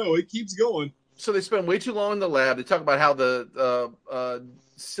 it keeps going. So they spend way too long in the lab. They talk about how the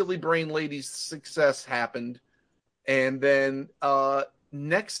silly brain lady's success happened, and then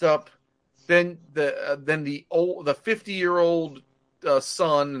next up, then the 50-year-old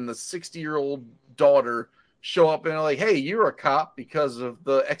son and the 60-year-old daughter show up and are like, "Hey, you're a cop because of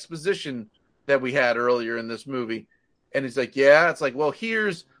the exposition that we had earlier in this movie." And he's like, "Yeah." It's like, "Well,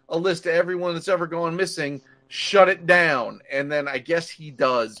 here's a list of everyone that's ever gone missing. Shut it down." And then I guess he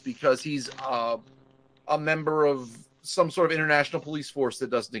does because he's a member of some sort of international police force that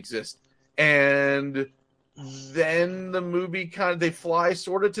doesn't exist. And then the movie they fly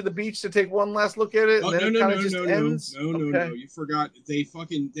sort of to the beach to take one last look at it, and then it kind of just ends. No. You forgot. They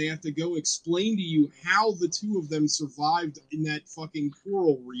have to go explain to you how the two of them survived in that fucking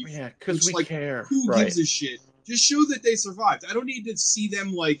coral reef. Yeah, because we Which, care. Who Right. gives a shit? Just show that they survived. I don't need to see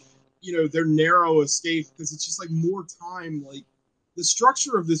them their narrow escape because it's just like more time. Like the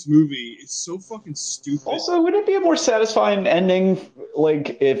structure of this movie is so fucking stupid. Also, would it be a more satisfying ending,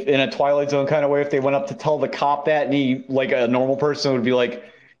 like, if in a Twilight Zone kind of way, if they went up to tell the cop that and he, like a normal person, would be like,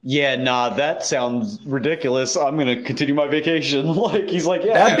 "Yeah, nah, that sounds ridiculous. I'm going to continue my vacation." Like, he's like,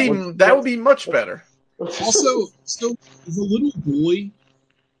 "Yeah." That would be much better. Also, so the little boy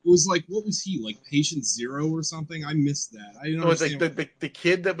was like, what was he, like patient zero or something? I missed that. I didn't No, it's like understand. the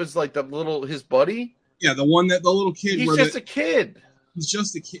kid that was like his buddy. Yeah, the little kid. He's where just a kid. He's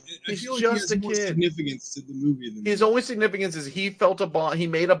just a kid. I He's feel like just he a has more kid. significance to the movie than His only significance is he felt a bond. He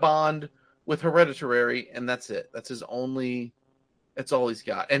made a bond with Hereditary, and that's it. That's his only. That's all he's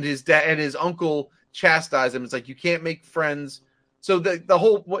got. And his dad and his uncle chastised him. It's like, you can't make friends. So the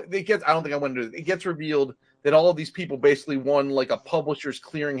whole it gets. I don't think I went into it. It gets revealed that all of these people basically won like a publisher's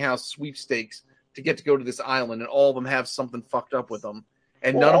clearinghouse sweepstakes to get to go to this island, and all of them have something fucked up with them,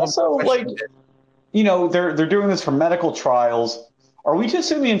 and Well, none also, of them like, questioned it. you know, they're doing this for medical trials. Are we to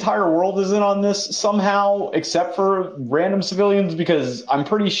assume the entire world is in on this somehow, except for random civilians? Because I'm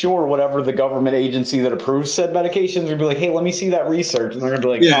pretty sure whatever the government agency that approves said medications would be like, "Hey, let me see that research," and they're gonna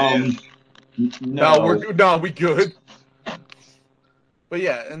be like, No, we good. But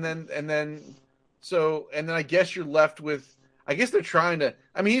yeah, and then I guess you're left with. I guess they're trying to.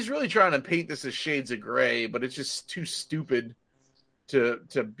 I mean, he's really trying to paint this as shades of gray, but it's just too stupid to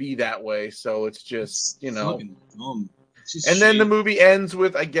be that way. So it's just fucking dumb. It's just And then the shit. movie ends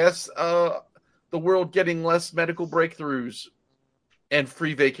with, I guess, the world getting less medical breakthroughs and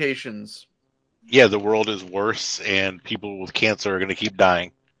free vacations. Yeah, the world is worse, and people with cancer are going to keep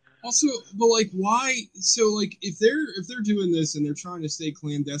dying. Also, but like, why? So, like, if they're doing this and they're trying to stay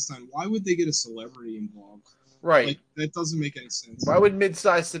clandestine, why would they get a celebrity involved? Right. Like, that doesn't make any sense. Why would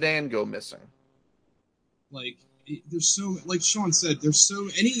mid-sized sedan go missing? Like, there's so, like Sean said, there's so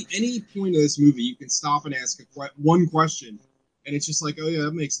any point of this movie you can stop and ask one question, and it's just like, oh yeah,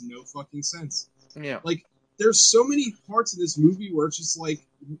 that makes no fucking sense. Yeah. Like, there's so many parts of this movie where it's just like,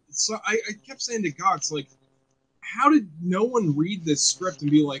 so I kept saying to God, it's like, how did no one read this script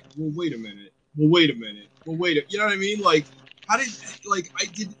and be like, well, wait a minute, you know what I mean? Like, how did, like,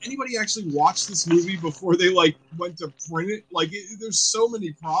 did anybody actually watch this movie before they, like, went to print it? Like, there's so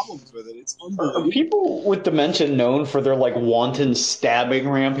many problems with it. It's unbelievable. Are people with dementia known for their, like, wanton stabbing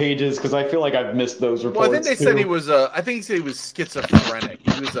rampages? Because I feel like I've missed those reports. Well, I think they said he was, I think he said he was schizophrenic.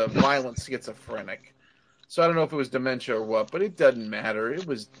 He was a violent schizophrenic. So I don't know if it was dementia or what, but it doesn't matter. It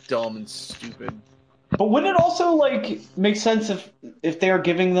was dumb and stupid. But wouldn't it also, like, make sense if they are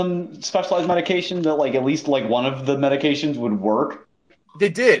giving them specialized medication that, like, at least, like, one of the medications would work? They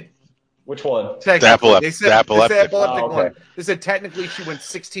did. Which one? Technically. They said epileptic epileptic one. one. They said technically she went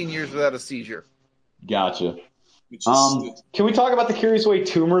 16 years without a seizure. Gotcha. Can we talk about the curious way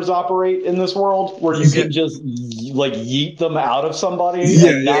tumors operate in this world, where you can just, like, yeet them out of somebody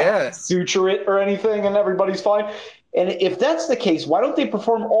and not suture it or anything, and everybody's fine? And if that's the case, why don't they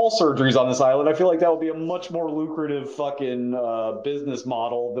perform all surgeries on this island? I feel like that would be a much more lucrative fucking business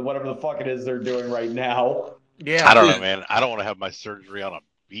model than whatever the fuck it is they're doing right now. Yeah, I don't know, man. I don't want to have my surgery on a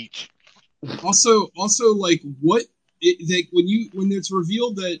beach. Also, like, what? When it's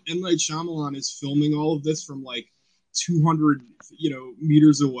revealed that M. Night Shyamalan is filming all of this from like 200,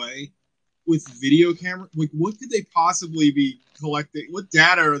 meters away with video camera, like, what could they possibly be collecting? What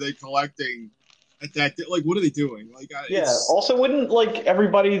data are they collecting? At that, like, what are they doing? Like, Also, wouldn't, like,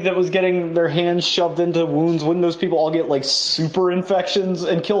 everybody that was getting their hands shoved into wounds, wouldn't those people all get, like, super infections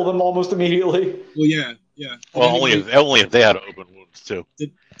and kill them almost immediately? Well, yeah. Well, only if they had open wounds too.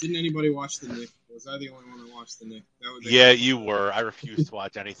 Didn't anybody watch The Nick? Was I the only one that watched The Nick? Yeah, you were. I refuse to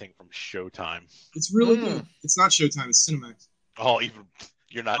watch anything from Showtime. It's really good. It's not Showtime. It's Cinemax. Oh, even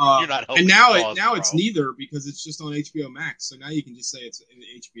you're not. You're not helping. And now cause, it's neither, because it's just on HBO Max. So now you can just say it's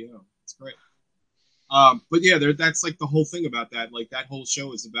HBO. It's great. But yeah, that's like the whole thing about that. Like, that whole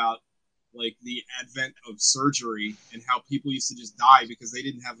show is about, like, the advent of surgery and how people used to just die because they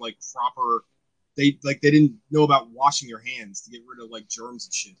didn't have, like, proper. They didn't know about washing your hands to get rid of, like, germs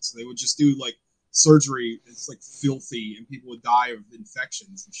and shit. So they would just do, like, surgery. It's like filthy, and people would die of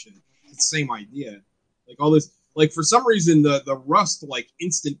infections and shit. It's the same idea. Like, all this, like, for some reason the rust, like,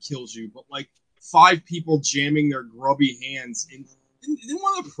 instant kills you, but, like, 5 people jamming their grubby hands in. Didn't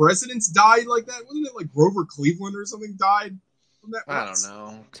one of the presidents die like that? Wasn't it like Grover Cleveland or something died from that? I don't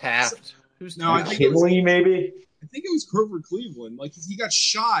know. Taft. Who's no? Taft? I think it was, maybe. I think it was Grover Cleveland. Like, he got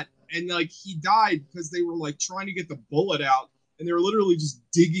shot and, like, he died because they were, like, trying to get the bullet out, and they were literally just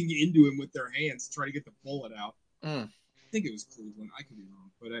digging into him with their hands to try to get the bullet out. I think it was Cleveland. I could be wrong,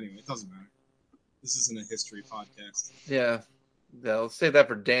 but anyway, it doesn't matter. This isn't a history podcast. Yeah, let's save that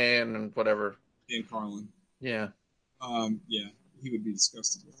for Dan and whatever. Dan Carlin. Yeah. Yeah. He would be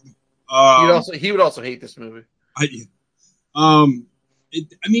disgusted with me. He would also hate this movie. I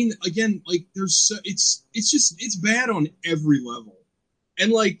mean, again, like, it's bad on every level,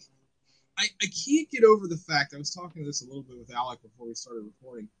 and, like, I can't get over the fact. I was talking to this a little bit with Alec before we started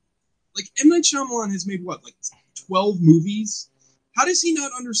recording. Like, M. Night Shyamalan has made what, like, 12 movies? How does he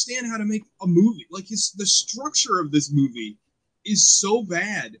not understand how to make a movie? Like, the structure of this movie is so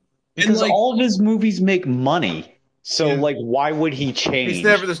bad. Because, and, like, all of his movies make money. So, like, why would he change?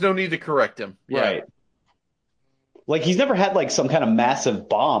 There's no need to correct him. Yeah. Right. Like, he's never had, like, some kind of massive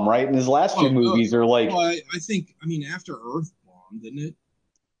bomb, right? And his last few movies are, like... Well, I think, After Earth bombed, didn't it?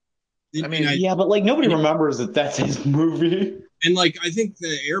 Yeah, but, like, nobody remembers that that's his movie. And, like, I think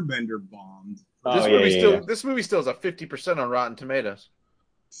the Airbender bombed. This movie still has a 50% on Rotten Tomatoes.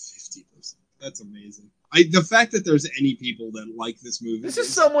 50%. That's amazing. The fact that there's any people that like this movie. This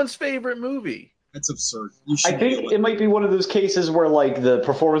is someone's favorite movie. That's absurd. I think it might be one of those cases where, like, the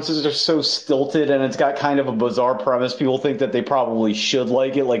performances are so stilted and it's got kind of a bizarre premise. People think that they probably should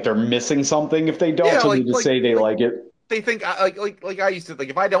like it, like they're missing something if they don't. So they just say they like it. They think like I used to, like,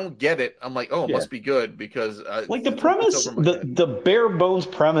 if I don't get it, I'm like, oh, it must be good because like the premise, the bare bones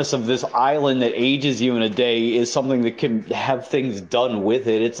premise of this island that ages you in a day is something that can have things done with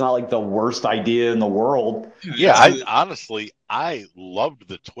it. It's not like the worst idea in the world. Yeah, I loved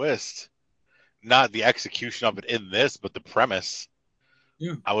the twist. Not the execution of it in this, but the premise.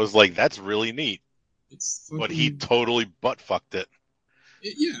 Yeah. I was like, that's really neat. But he totally butt-fucked it.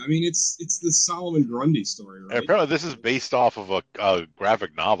 Yeah, I mean it's the Solomon Grundy story, And right? apparently, this is based off of a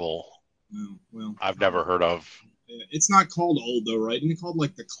graphic novel Oh, well, I've never heard of. it's not called Old though, right? Isn't it called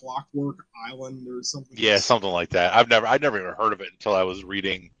like the Clockwork Island or something? Yeah, something like that. I'd never even heard of it until I was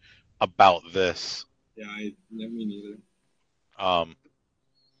reading about this. Yeah, me neither.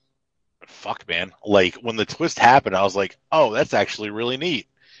 Fuck, man. Like, when the twist happened, I was like, oh, that's actually really neat.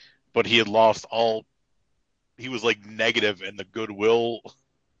 But he had lost all. He was like negative in the goodwill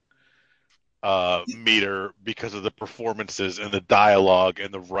meter because of the performances and the dialogue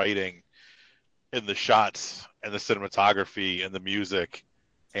and the writing and the shots and the cinematography and the music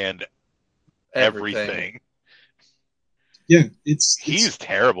and everything. Yeah, he's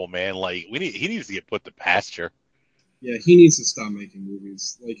terrible, man. Like, he needs to get put to pasture. Yeah, he needs to stop making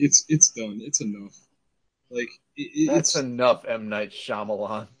movies. Like, it's done. It's enough. Like, that's enough, M. Night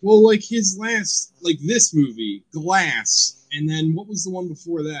Shyamalan. Well, like his last, like this movie, Glass, and then what was the one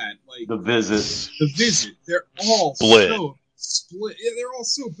before that? Like The Visit. The Visit. They're all so split. Yeah, they're all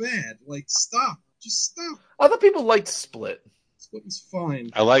so bad. Like, stop. Just stop. Other people liked Split. Split was fine.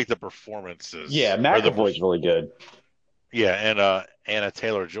 I like the performances. Yeah, McAvoy's really good. Yeah, and Anna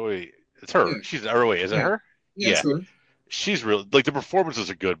Taylor-Joy. It's her. Yeah. She's wait, is it her? Yeah. It's her. She's really, like, the performances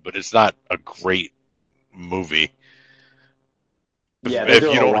are good, but it's not a great movie. Yeah, if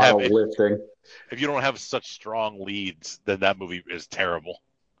you don't have lifting. If you don't have such strong leads, then that movie is terrible.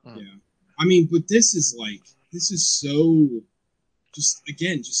 Yeah, I mean, but this is so just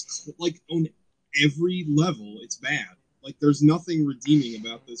like on every level, it's bad. Like, there's nothing redeeming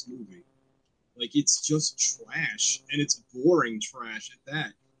about this movie. Like, it's just trash, and it's boring trash at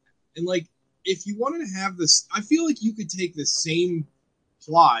that. And like, if you wanted to have this, I feel like you could take the same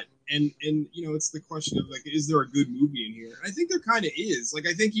plot and you know, it's the question of like, is there a good movie in here? I think there kind of is. Like,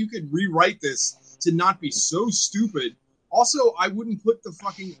 I think you could rewrite this to not be so stupid. Also, I wouldn't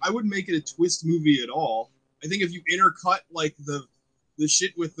make it a twist movie at all. I think if you intercut like the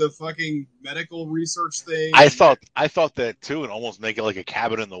shit with the fucking medical research thing, I thought that too, and almost make it like a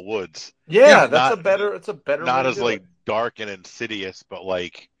Cabin in the Woods. Yeah, it's a better. Not as like dark and insidious, but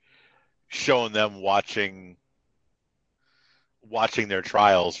like showing them watching their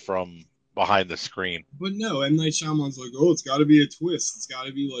trials from behind the screen. But no, M. Night Shyamalan's like, oh, it's got to be a twist. It's got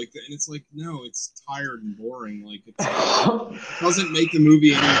to be like that, and it's like, no, it's tired and boring. Like, it doesn't make the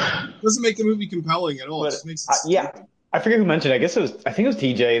movie compelling at all. It just makes it I forget who mentioned. I think it was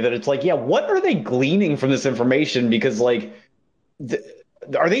TJ that it's like, yeah, what are they gleaning from this information? Because like,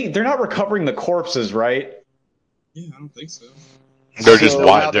 they're not recovering the corpses, right? Yeah, I don't think so. They're just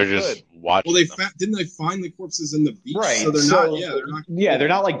watching. Well, didn't they find the corpses in the beach? Right. So they're not. Yeah, they're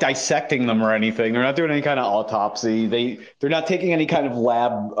not like dissecting them or anything. They're not doing any kind of autopsy. They're not taking any kind of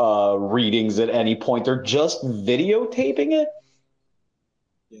lab readings at any point. They're just videotaping it.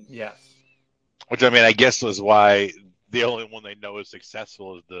 Yes. Which, I mean, I guess was why the only one they know is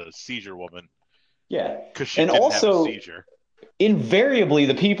successful is the seizure woman. Yeah, because she didn't have a seizure. Invariably,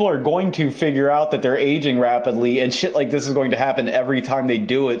 the people are going to figure out that they're aging rapidly, and shit like this is going to happen every time they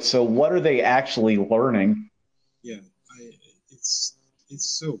do it. So, what are they actually learning? Yeah, it's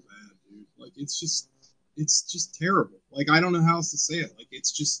so bad, dude. Like, it's just terrible. Like, I don't know how else to say it. Like,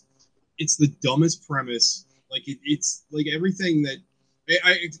 it's the dumbest premise. Like, it's like everything that.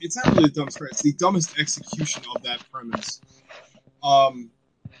 It's not really the dumbest premise. It's the dumbest execution of that premise.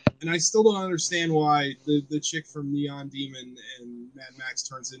 And I still don't understand why the chick from Neon Demon and Mad Max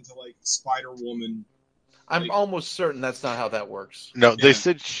turns into like Spider-Woman. I'm almost certain that's not how that works. No, they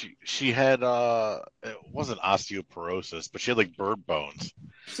said she had it wasn't osteoporosis, but she had like bird bones.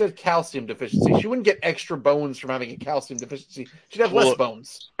 She said calcium deficiency. She wouldn't get extra bones from having a calcium deficiency. She'd have less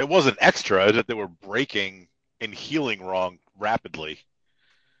bones. It wasn't extra; it's that they were breaking and healing wrong rapidly.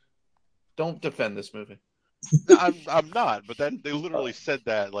 Don't defend this movie. I'm not, but they literally said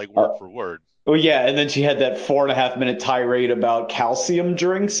that like word for word. Oh yeah, and then she had that 4.5-minute tirade about calcium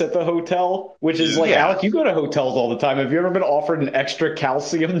drinks at the hotel, which is like, Alec, you go to hotels all the time. Have you ever been offered an extra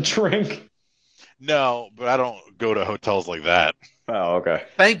calcium drink? No, but I don't go to hotels like that. Oh, okay.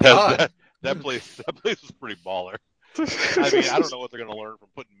 Thank God. That place is pretty baller. I mean, I don't know what they're gonna learn from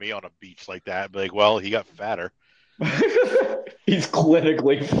putting me on a beach like that. But like, well, he got fatter. He's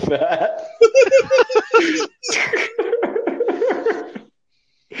clinically fat.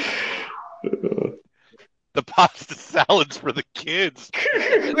 The pasta salads for the kids.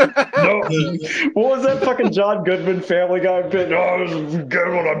 No. What was that fucking John Goodman Family Guy bit? Oh, this is good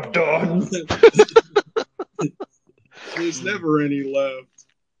when I'm done. There's never any left.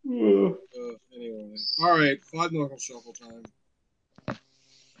 Anyway. Alright, 5 knuckle shuffle time.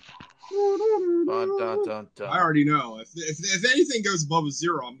 Dun, dun, dun, dun. I already know. If anything goes above a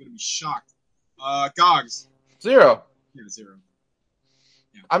 0, I'm gonna be shocked. Gogs. 0. Yeah, 0.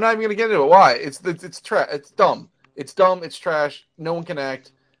 Yeah. I'm not even gonna get into it. Why? It's dumb. It's dumb. It's trash. No one can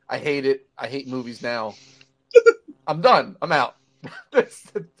act. I hate it. I hate movies now. I'm done. I'm out.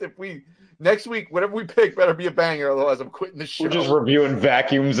 Next week, whatever we pick better be a banger. Otherwise, I'm quitting the show. We're just reviewing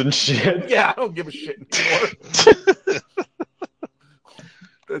vacuums and shit. Yeah, I don't give a shit anymore.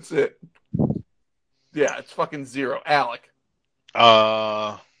 That's it. Yeah, it's fucking 0. Alec.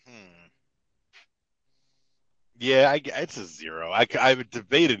 Yeah, it's a 0. I've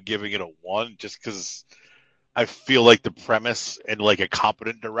debated giving it a 1 just because I feel like the premise in like a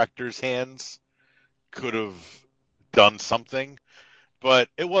competent director's hands could have done something, but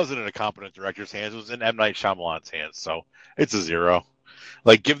it wasn't in a competent director's hands. It was in M. Night Shyamalan's hands, so it's a 0.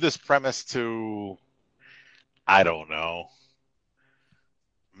 Like, give this premise to, I don't know,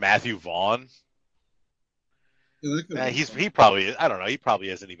 Matthew Vaughn. Yeah, he probably, I don't know, he probably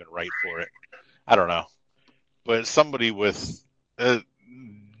isn't even right for it. I don't know. But somebody with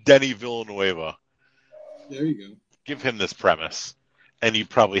Denny Villanueva. There you go. Give him this premise, and you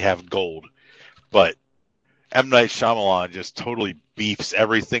probably have gold. But M. Night Shyamalan just totally beefs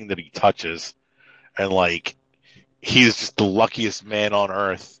everything that he touches. And, like, he's just the luckiest man on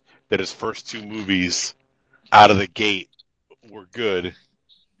earth that his first 2 movies out of the gate were good.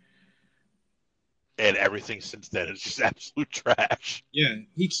 And everything since then is just absolute trash. Yeah,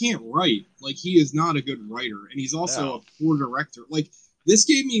 he can't write. Like, he is not a good writer. And he's also a poor director. Like, this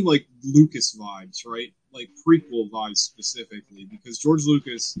gave me, like, Lucas vibes, right? Like, prequel vibes specifically. Because George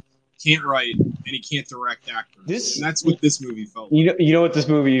Lucas can't write and he can't direct actors. And that's what this movie felt like. You know what this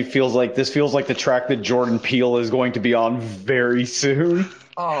movie feels like? This feels like the track that Jordan Peele is going to be on very soon.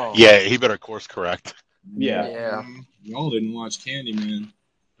 Oh. Yeah, he better course correct. Yeah. Y'all didn't watch Candyman.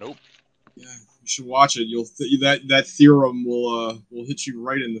 Nope. Yeah, you should watch it. That theorem will hit you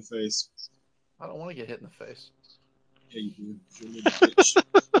right in the face. I don't want to get hit in the face. Yeah, you do. You're a little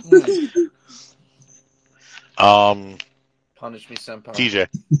bitch. Punish me, senpai. TJ.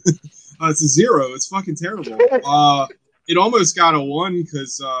 It's a 0. It's fucking terrible. It almost got a 1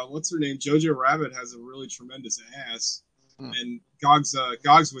 because what's her name? Jojo Rabbit has a really tremendous ass, and Gogs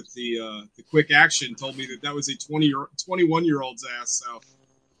with the quick action told me that was a 21-year-old's ass. So,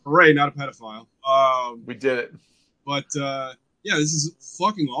 hooray! Not a pedophile. We did it. But yeah, this is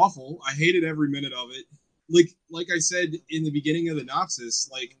fucking awful. I hated every minute of it. Like I said in the beginning of the synopsis,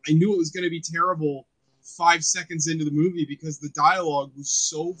 like I knew it was going to be terrible 5 seconds into the movie because the dialogue was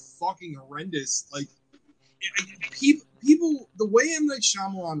so fucking horrendous. Like, people, the way M. Night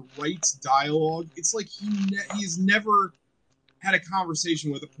Shyamalan writes dialogue, it's like he's never had a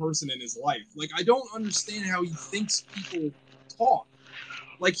conversation with a person in his life. Like, I don't understand how he thinks people talk.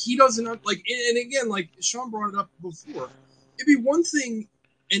 Like, he doesn't, like, and again, like Sean brought it up before, it'd be one thing,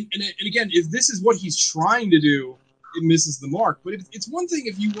 and again, if this is what he's trying to do, it misses the mark. But it's one thing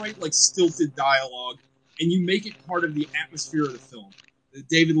if you write, like, stilted dialogue and you make it part of the atmosphere of the film.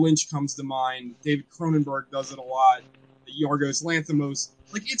 David Lynch comes to mind. David Cronenberg does it a lot. Yorgos Lanthimos.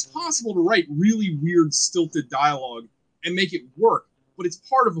 Like, it's possible to write really weird, stilted dialogue and make it work, but it's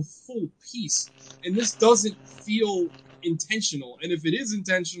part of a full piece. And this doesn't feel intentional. And if it is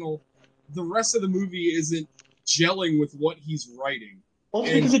intentional, the rest of the movie isn't gelling with what he's writing. Well,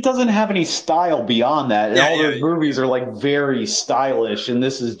 it's because it doesn't have any style beyond that. And all those movies are, like, very stylish, and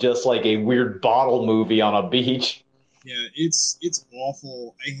this is just like a weird bottle movie on a beach. Yeah, it's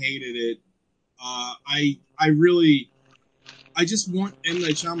awful. I hated it. I just want M.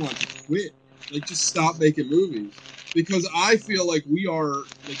 Night Shyamalan to quit. Like, just stop making movies. Because I feel like we are,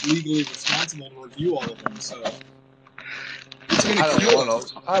 like, legally responsible to review all of them, so...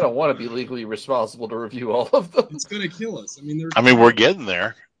 I don't want to be legally responsible to review all of them. It's going to kill us. We're getting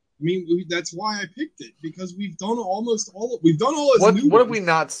there. I mean, that's why I picked it, because we've done almost all. We've done all his new What have ones. we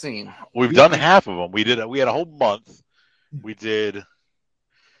not seen? We've done half of them. We had a whole month. We've done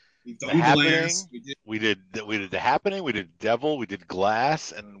The Happening. We did The Happening. We did Devil. We did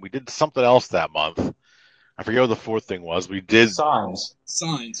Glass, and we did something else that month. I forget what the fourth thing was. We did Signs.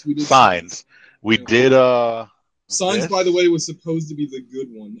 We did Signs. We did Signs, by the way, was supposed to be the good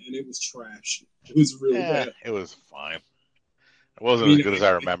one, and it was trash. It was really bad. It was fine. It wasn't as good as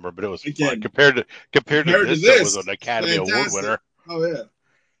I remember, but it was fine. Compared to this, it was an Academy Award winner. Oh yeah.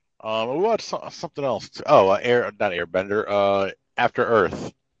 We watched something else. Not Airbender. After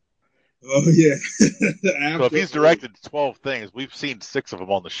Earth. Oh yeah. So if he's directed 12 things, we've seen 6 of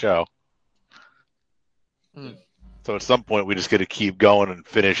them on the show. So at some point, we just got to keep going and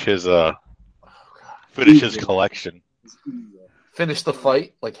finish his collection. Finish the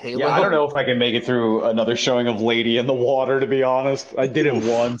fight like Halo. Yeah, I don't know if I can make it through another showing of Lady in the Water, to be honest. I did it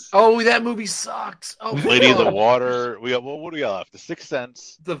once. Oh, that movie sucks. Oh, Lady in the fuck. Water. We got what do we got left? The Sixth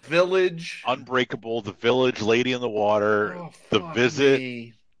Sense, The Village, Unbreakable, The Village, Lady in the Water, Oh, The fuck Visit,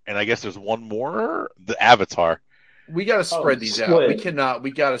 me. and I guess there's one more. The Avatar. We got to spread these out. Split. We cannot.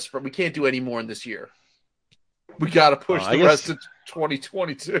 We got to spread. We can't do any more in this year. We got to push I the guess- rest of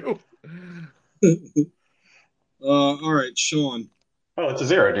 2022. All right, Sean. Oh, it's a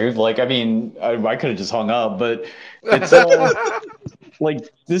 0, dude. Like, I mean, I could have just hung up, but it's like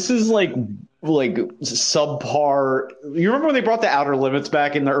this is like subpar. You remember when they brought the Outer Limits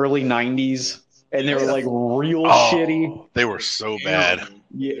back in the early '90s, and they were like real shitty. They were so bad.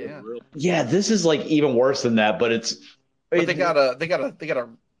 Yeah, yeah. This is like even worse than that, but it's. But they got a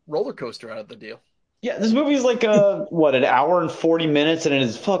roller coaster out of the deal. Yeah, this movie is like an hour and 40 minutes, and it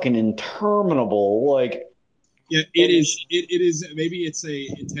is fucking interminable. Like. Yeah, it is. It is. Maybe it's a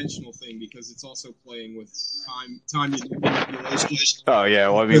intentional thing because it's also playing with time manipulation. Oh yeah,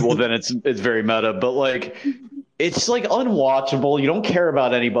 well I mean, well then it's very meta, but like it's like unwatchable. You don't care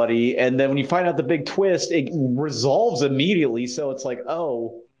about anybody, and then when you find out the big twist, it resolves immediately. So it's like,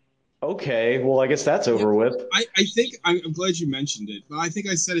 oh, okay, well I guess that's over with. I think I'm glad you mentioned it, but I think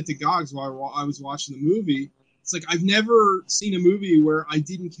I said it to Gogs while I was watching the movie. It's like I've never seen a movie where I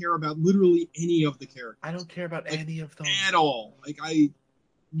didn't care about literally any of the characters. I don't care about any of them at all. Like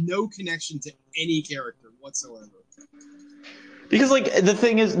no connection to any character whatsoever. Because like the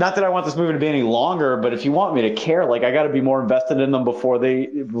thing is, not that I want this movie to be any longer, but if you want me to care, like I got to be more invested in them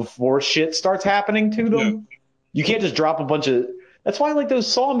before shit starts happening to them. Yeah. You can't just drop a bunch of. That's why like those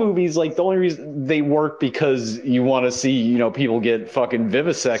Saw movies, like the only reason they work because you want to see people get fucking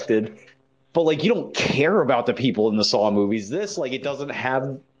vivisected. But, like, you don't care about the people in the Saw movies. This, like, it doesn't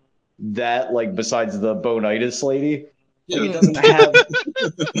have that, like, besides the bonitis lady. Yeah. Like, it doesn't have...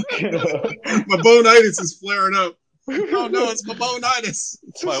 My bonitis is flaring up. Oh, no, it's my bonitis.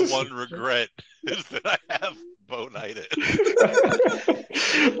 It's my one regret is that I have bonitis.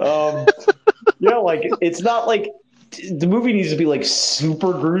 Yeah, like, it's not, like... The movie needs to be, like,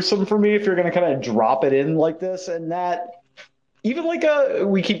 super gruesome for me if you're going to kind of drop it in like this. And that... Even like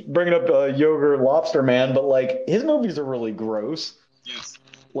we keep bringing up Yogurt Lobster Man, but like his movies are really gross, yes,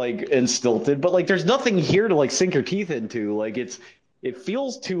 like and stilted. But like, there's nothing here to like sink your teeth into. Like it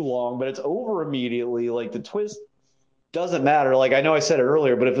feels too long, but it's over immediately. Like the twist doesn't matter. Like I know I said it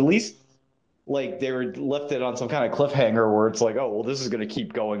earlier, but if at least like they were left it on some kind of cliffhanger where it's like, oh well, this is going to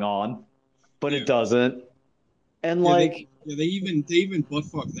keep going on, but it doesn't. And like, they even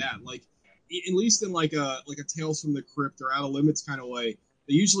buttfuck that like. At least in like a Tales from the Crypt or Out of Limits kind of way,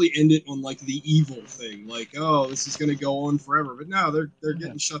 they usually end it on like the evil thing, like oh this is going to go on forever. But no, they're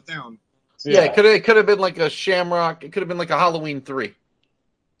getting shut down. Yeah, it could have been like a Shamrock. It could have been like a Halloween 3.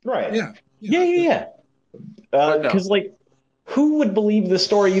 Right. Yeah. Because like, who would believe the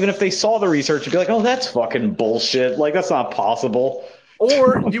story even if they saw the research and be like, oh that's fucking bullshit. Like that's not possible.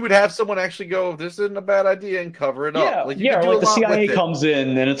 Or you would have someone actually go, this isn't a bad idea, and cover it up. Like the CIA comes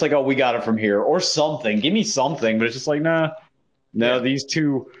in and it's like, oh, we got it from here. Or something. Give me something. But it's just like, no, these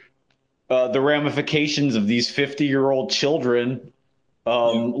two, the ramifications of these 50-year-old children,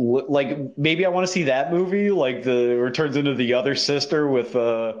 like, maybe I want to see that movie, like the turns into The Other Sister with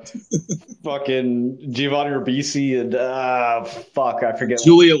fucking Giovanni Ribisi and, I forget.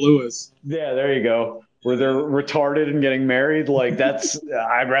 Juliette Lewis. Yeah, there you go. Where they're retarded and getting married, like that's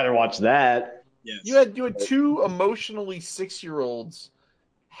I'd rather watch that. Yes. You had two emotionally 6-year-olds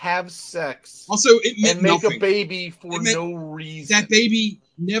have sex, also it meant and make nothing. A baby for no reason. That baby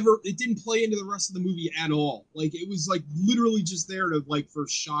it didn't play into the rest of the movie at all. Like it was like literally just there to like for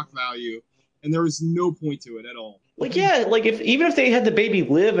shock value, and there was no point to it at all. Like yeah, like even if they had the baby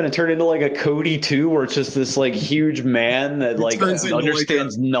live and it turned into like a Cody 2 where it's just this like huge man that like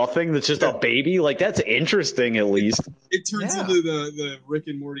understands nothing, that's just a baby, like that's interesting at least. It turns into the Rick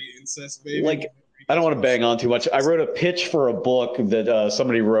and Morty incest baby. Like I don't want to bang on too much. I wrote a pitch for a book that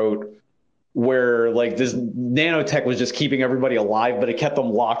somebody wrote where like this nanotech was just keeping everybody alive, but it kept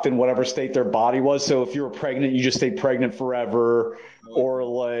them locked in whatever state their body was. So if you were pregnant, you just stayed pregnant forever. Or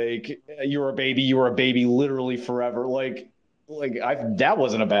like you were a baby literally forever. Like that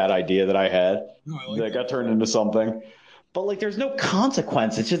wasn't a bad idea that I had. That got turned into something. But like there's no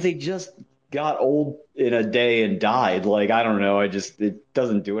consequence. It's just they just got old in a day and died. Like I don't know. It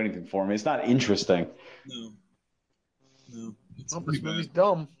doesn't do anything for me. It's not interesting. No. It's this movie's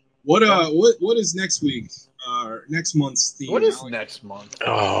dumb. What is next week? Next month's theme? What is next month?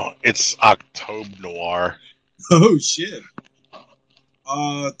 Oh, it's October Noir. Oh shit.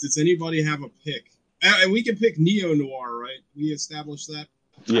 Does anybody have a pick? And we can pick neo noir, right? We established that.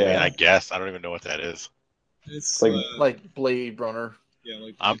 I mean, I guess I don't even know what that is. It's like Blade Runner. Yeah,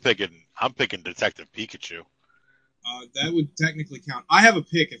 like I'm picking Detective Pikachu. that would technically count. I have a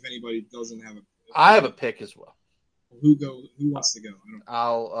pick if anybody doesn't have a. I have a pick as well. Who wants to go?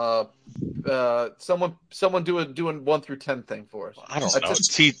 I'll someone doing 1 through 10 thing for us. I don't know.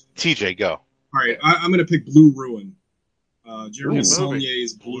 TJ, go. All right, I'm going to pick Blue Ruin. Jeremy Good movie.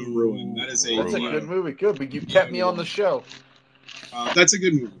 Saulnier's Blue Ruin. That's a good movie. Good, but you kept me on the show. That's a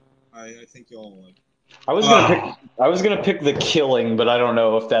good movie. I think y'all like. I was gonna pick The Killing, but I don't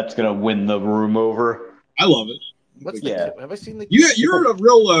know if that's gonna win the room over. I love it. Have I seen the? You're a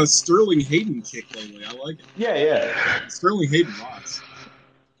real Sterling Hayden kick lately. I like it. Yeah. Sterling Hayden lots.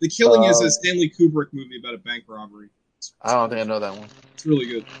 The Killing is a Stanley Kubrick movie about a bank robbery. I don't think I know that one. It's really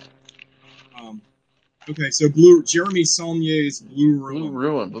good. Okay, so Jeremy Saulnier's Blue Ruin. Blue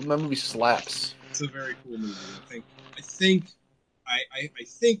Ruin. That movie slaps. It's a very cool movie. I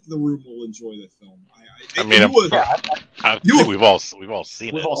think the room will enjoy the film. I think we've all seen it.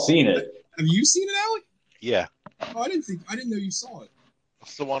 We've all seen it. Have you seen it, Alec? Yeah. Oh, I didn't know you saw it.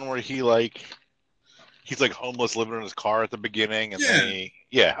 It's the one where he's like homeless, living in his car at the beginning, and then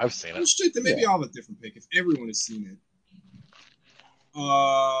I've seen Oh it. shit! Then maybe I'll have a different pick if everyone has seen it.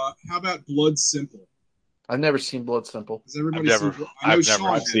 How about Blood Simple? I've never seen Blood Simple. Has everybody seen? I've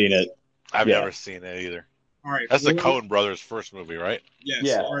seen it. I've never seen it either. All right, that's the Coen Brothers' first movie, right? Yes.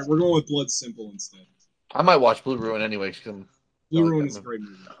 Yeah. All right, we're going with Blood Simple instead. I might watch Blue Ruin anyway. Blue Ruin is a great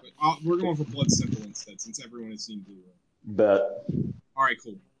movie. But we're going for Blood Simple instead, since everyone has seen Blue Ruin. Bet. All right,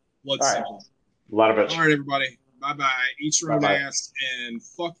 cool. Blood Simple. A lot of it. All right, everybody. Bye-bye. Eat your own ass and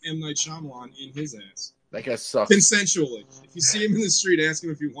fuck M. Night Shyamalan in his ass. That guy sucks. Consensually. If you see him in the street, ask him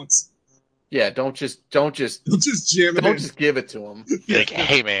if he wants. Yeah, don't just jam it. Don't just give it to him. Like,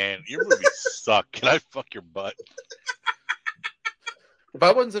 hey man, your movies suck. Can I fuck your butt? If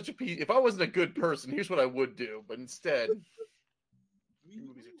I wasn't a good person, here's what I would do. But instead, your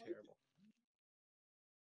movies are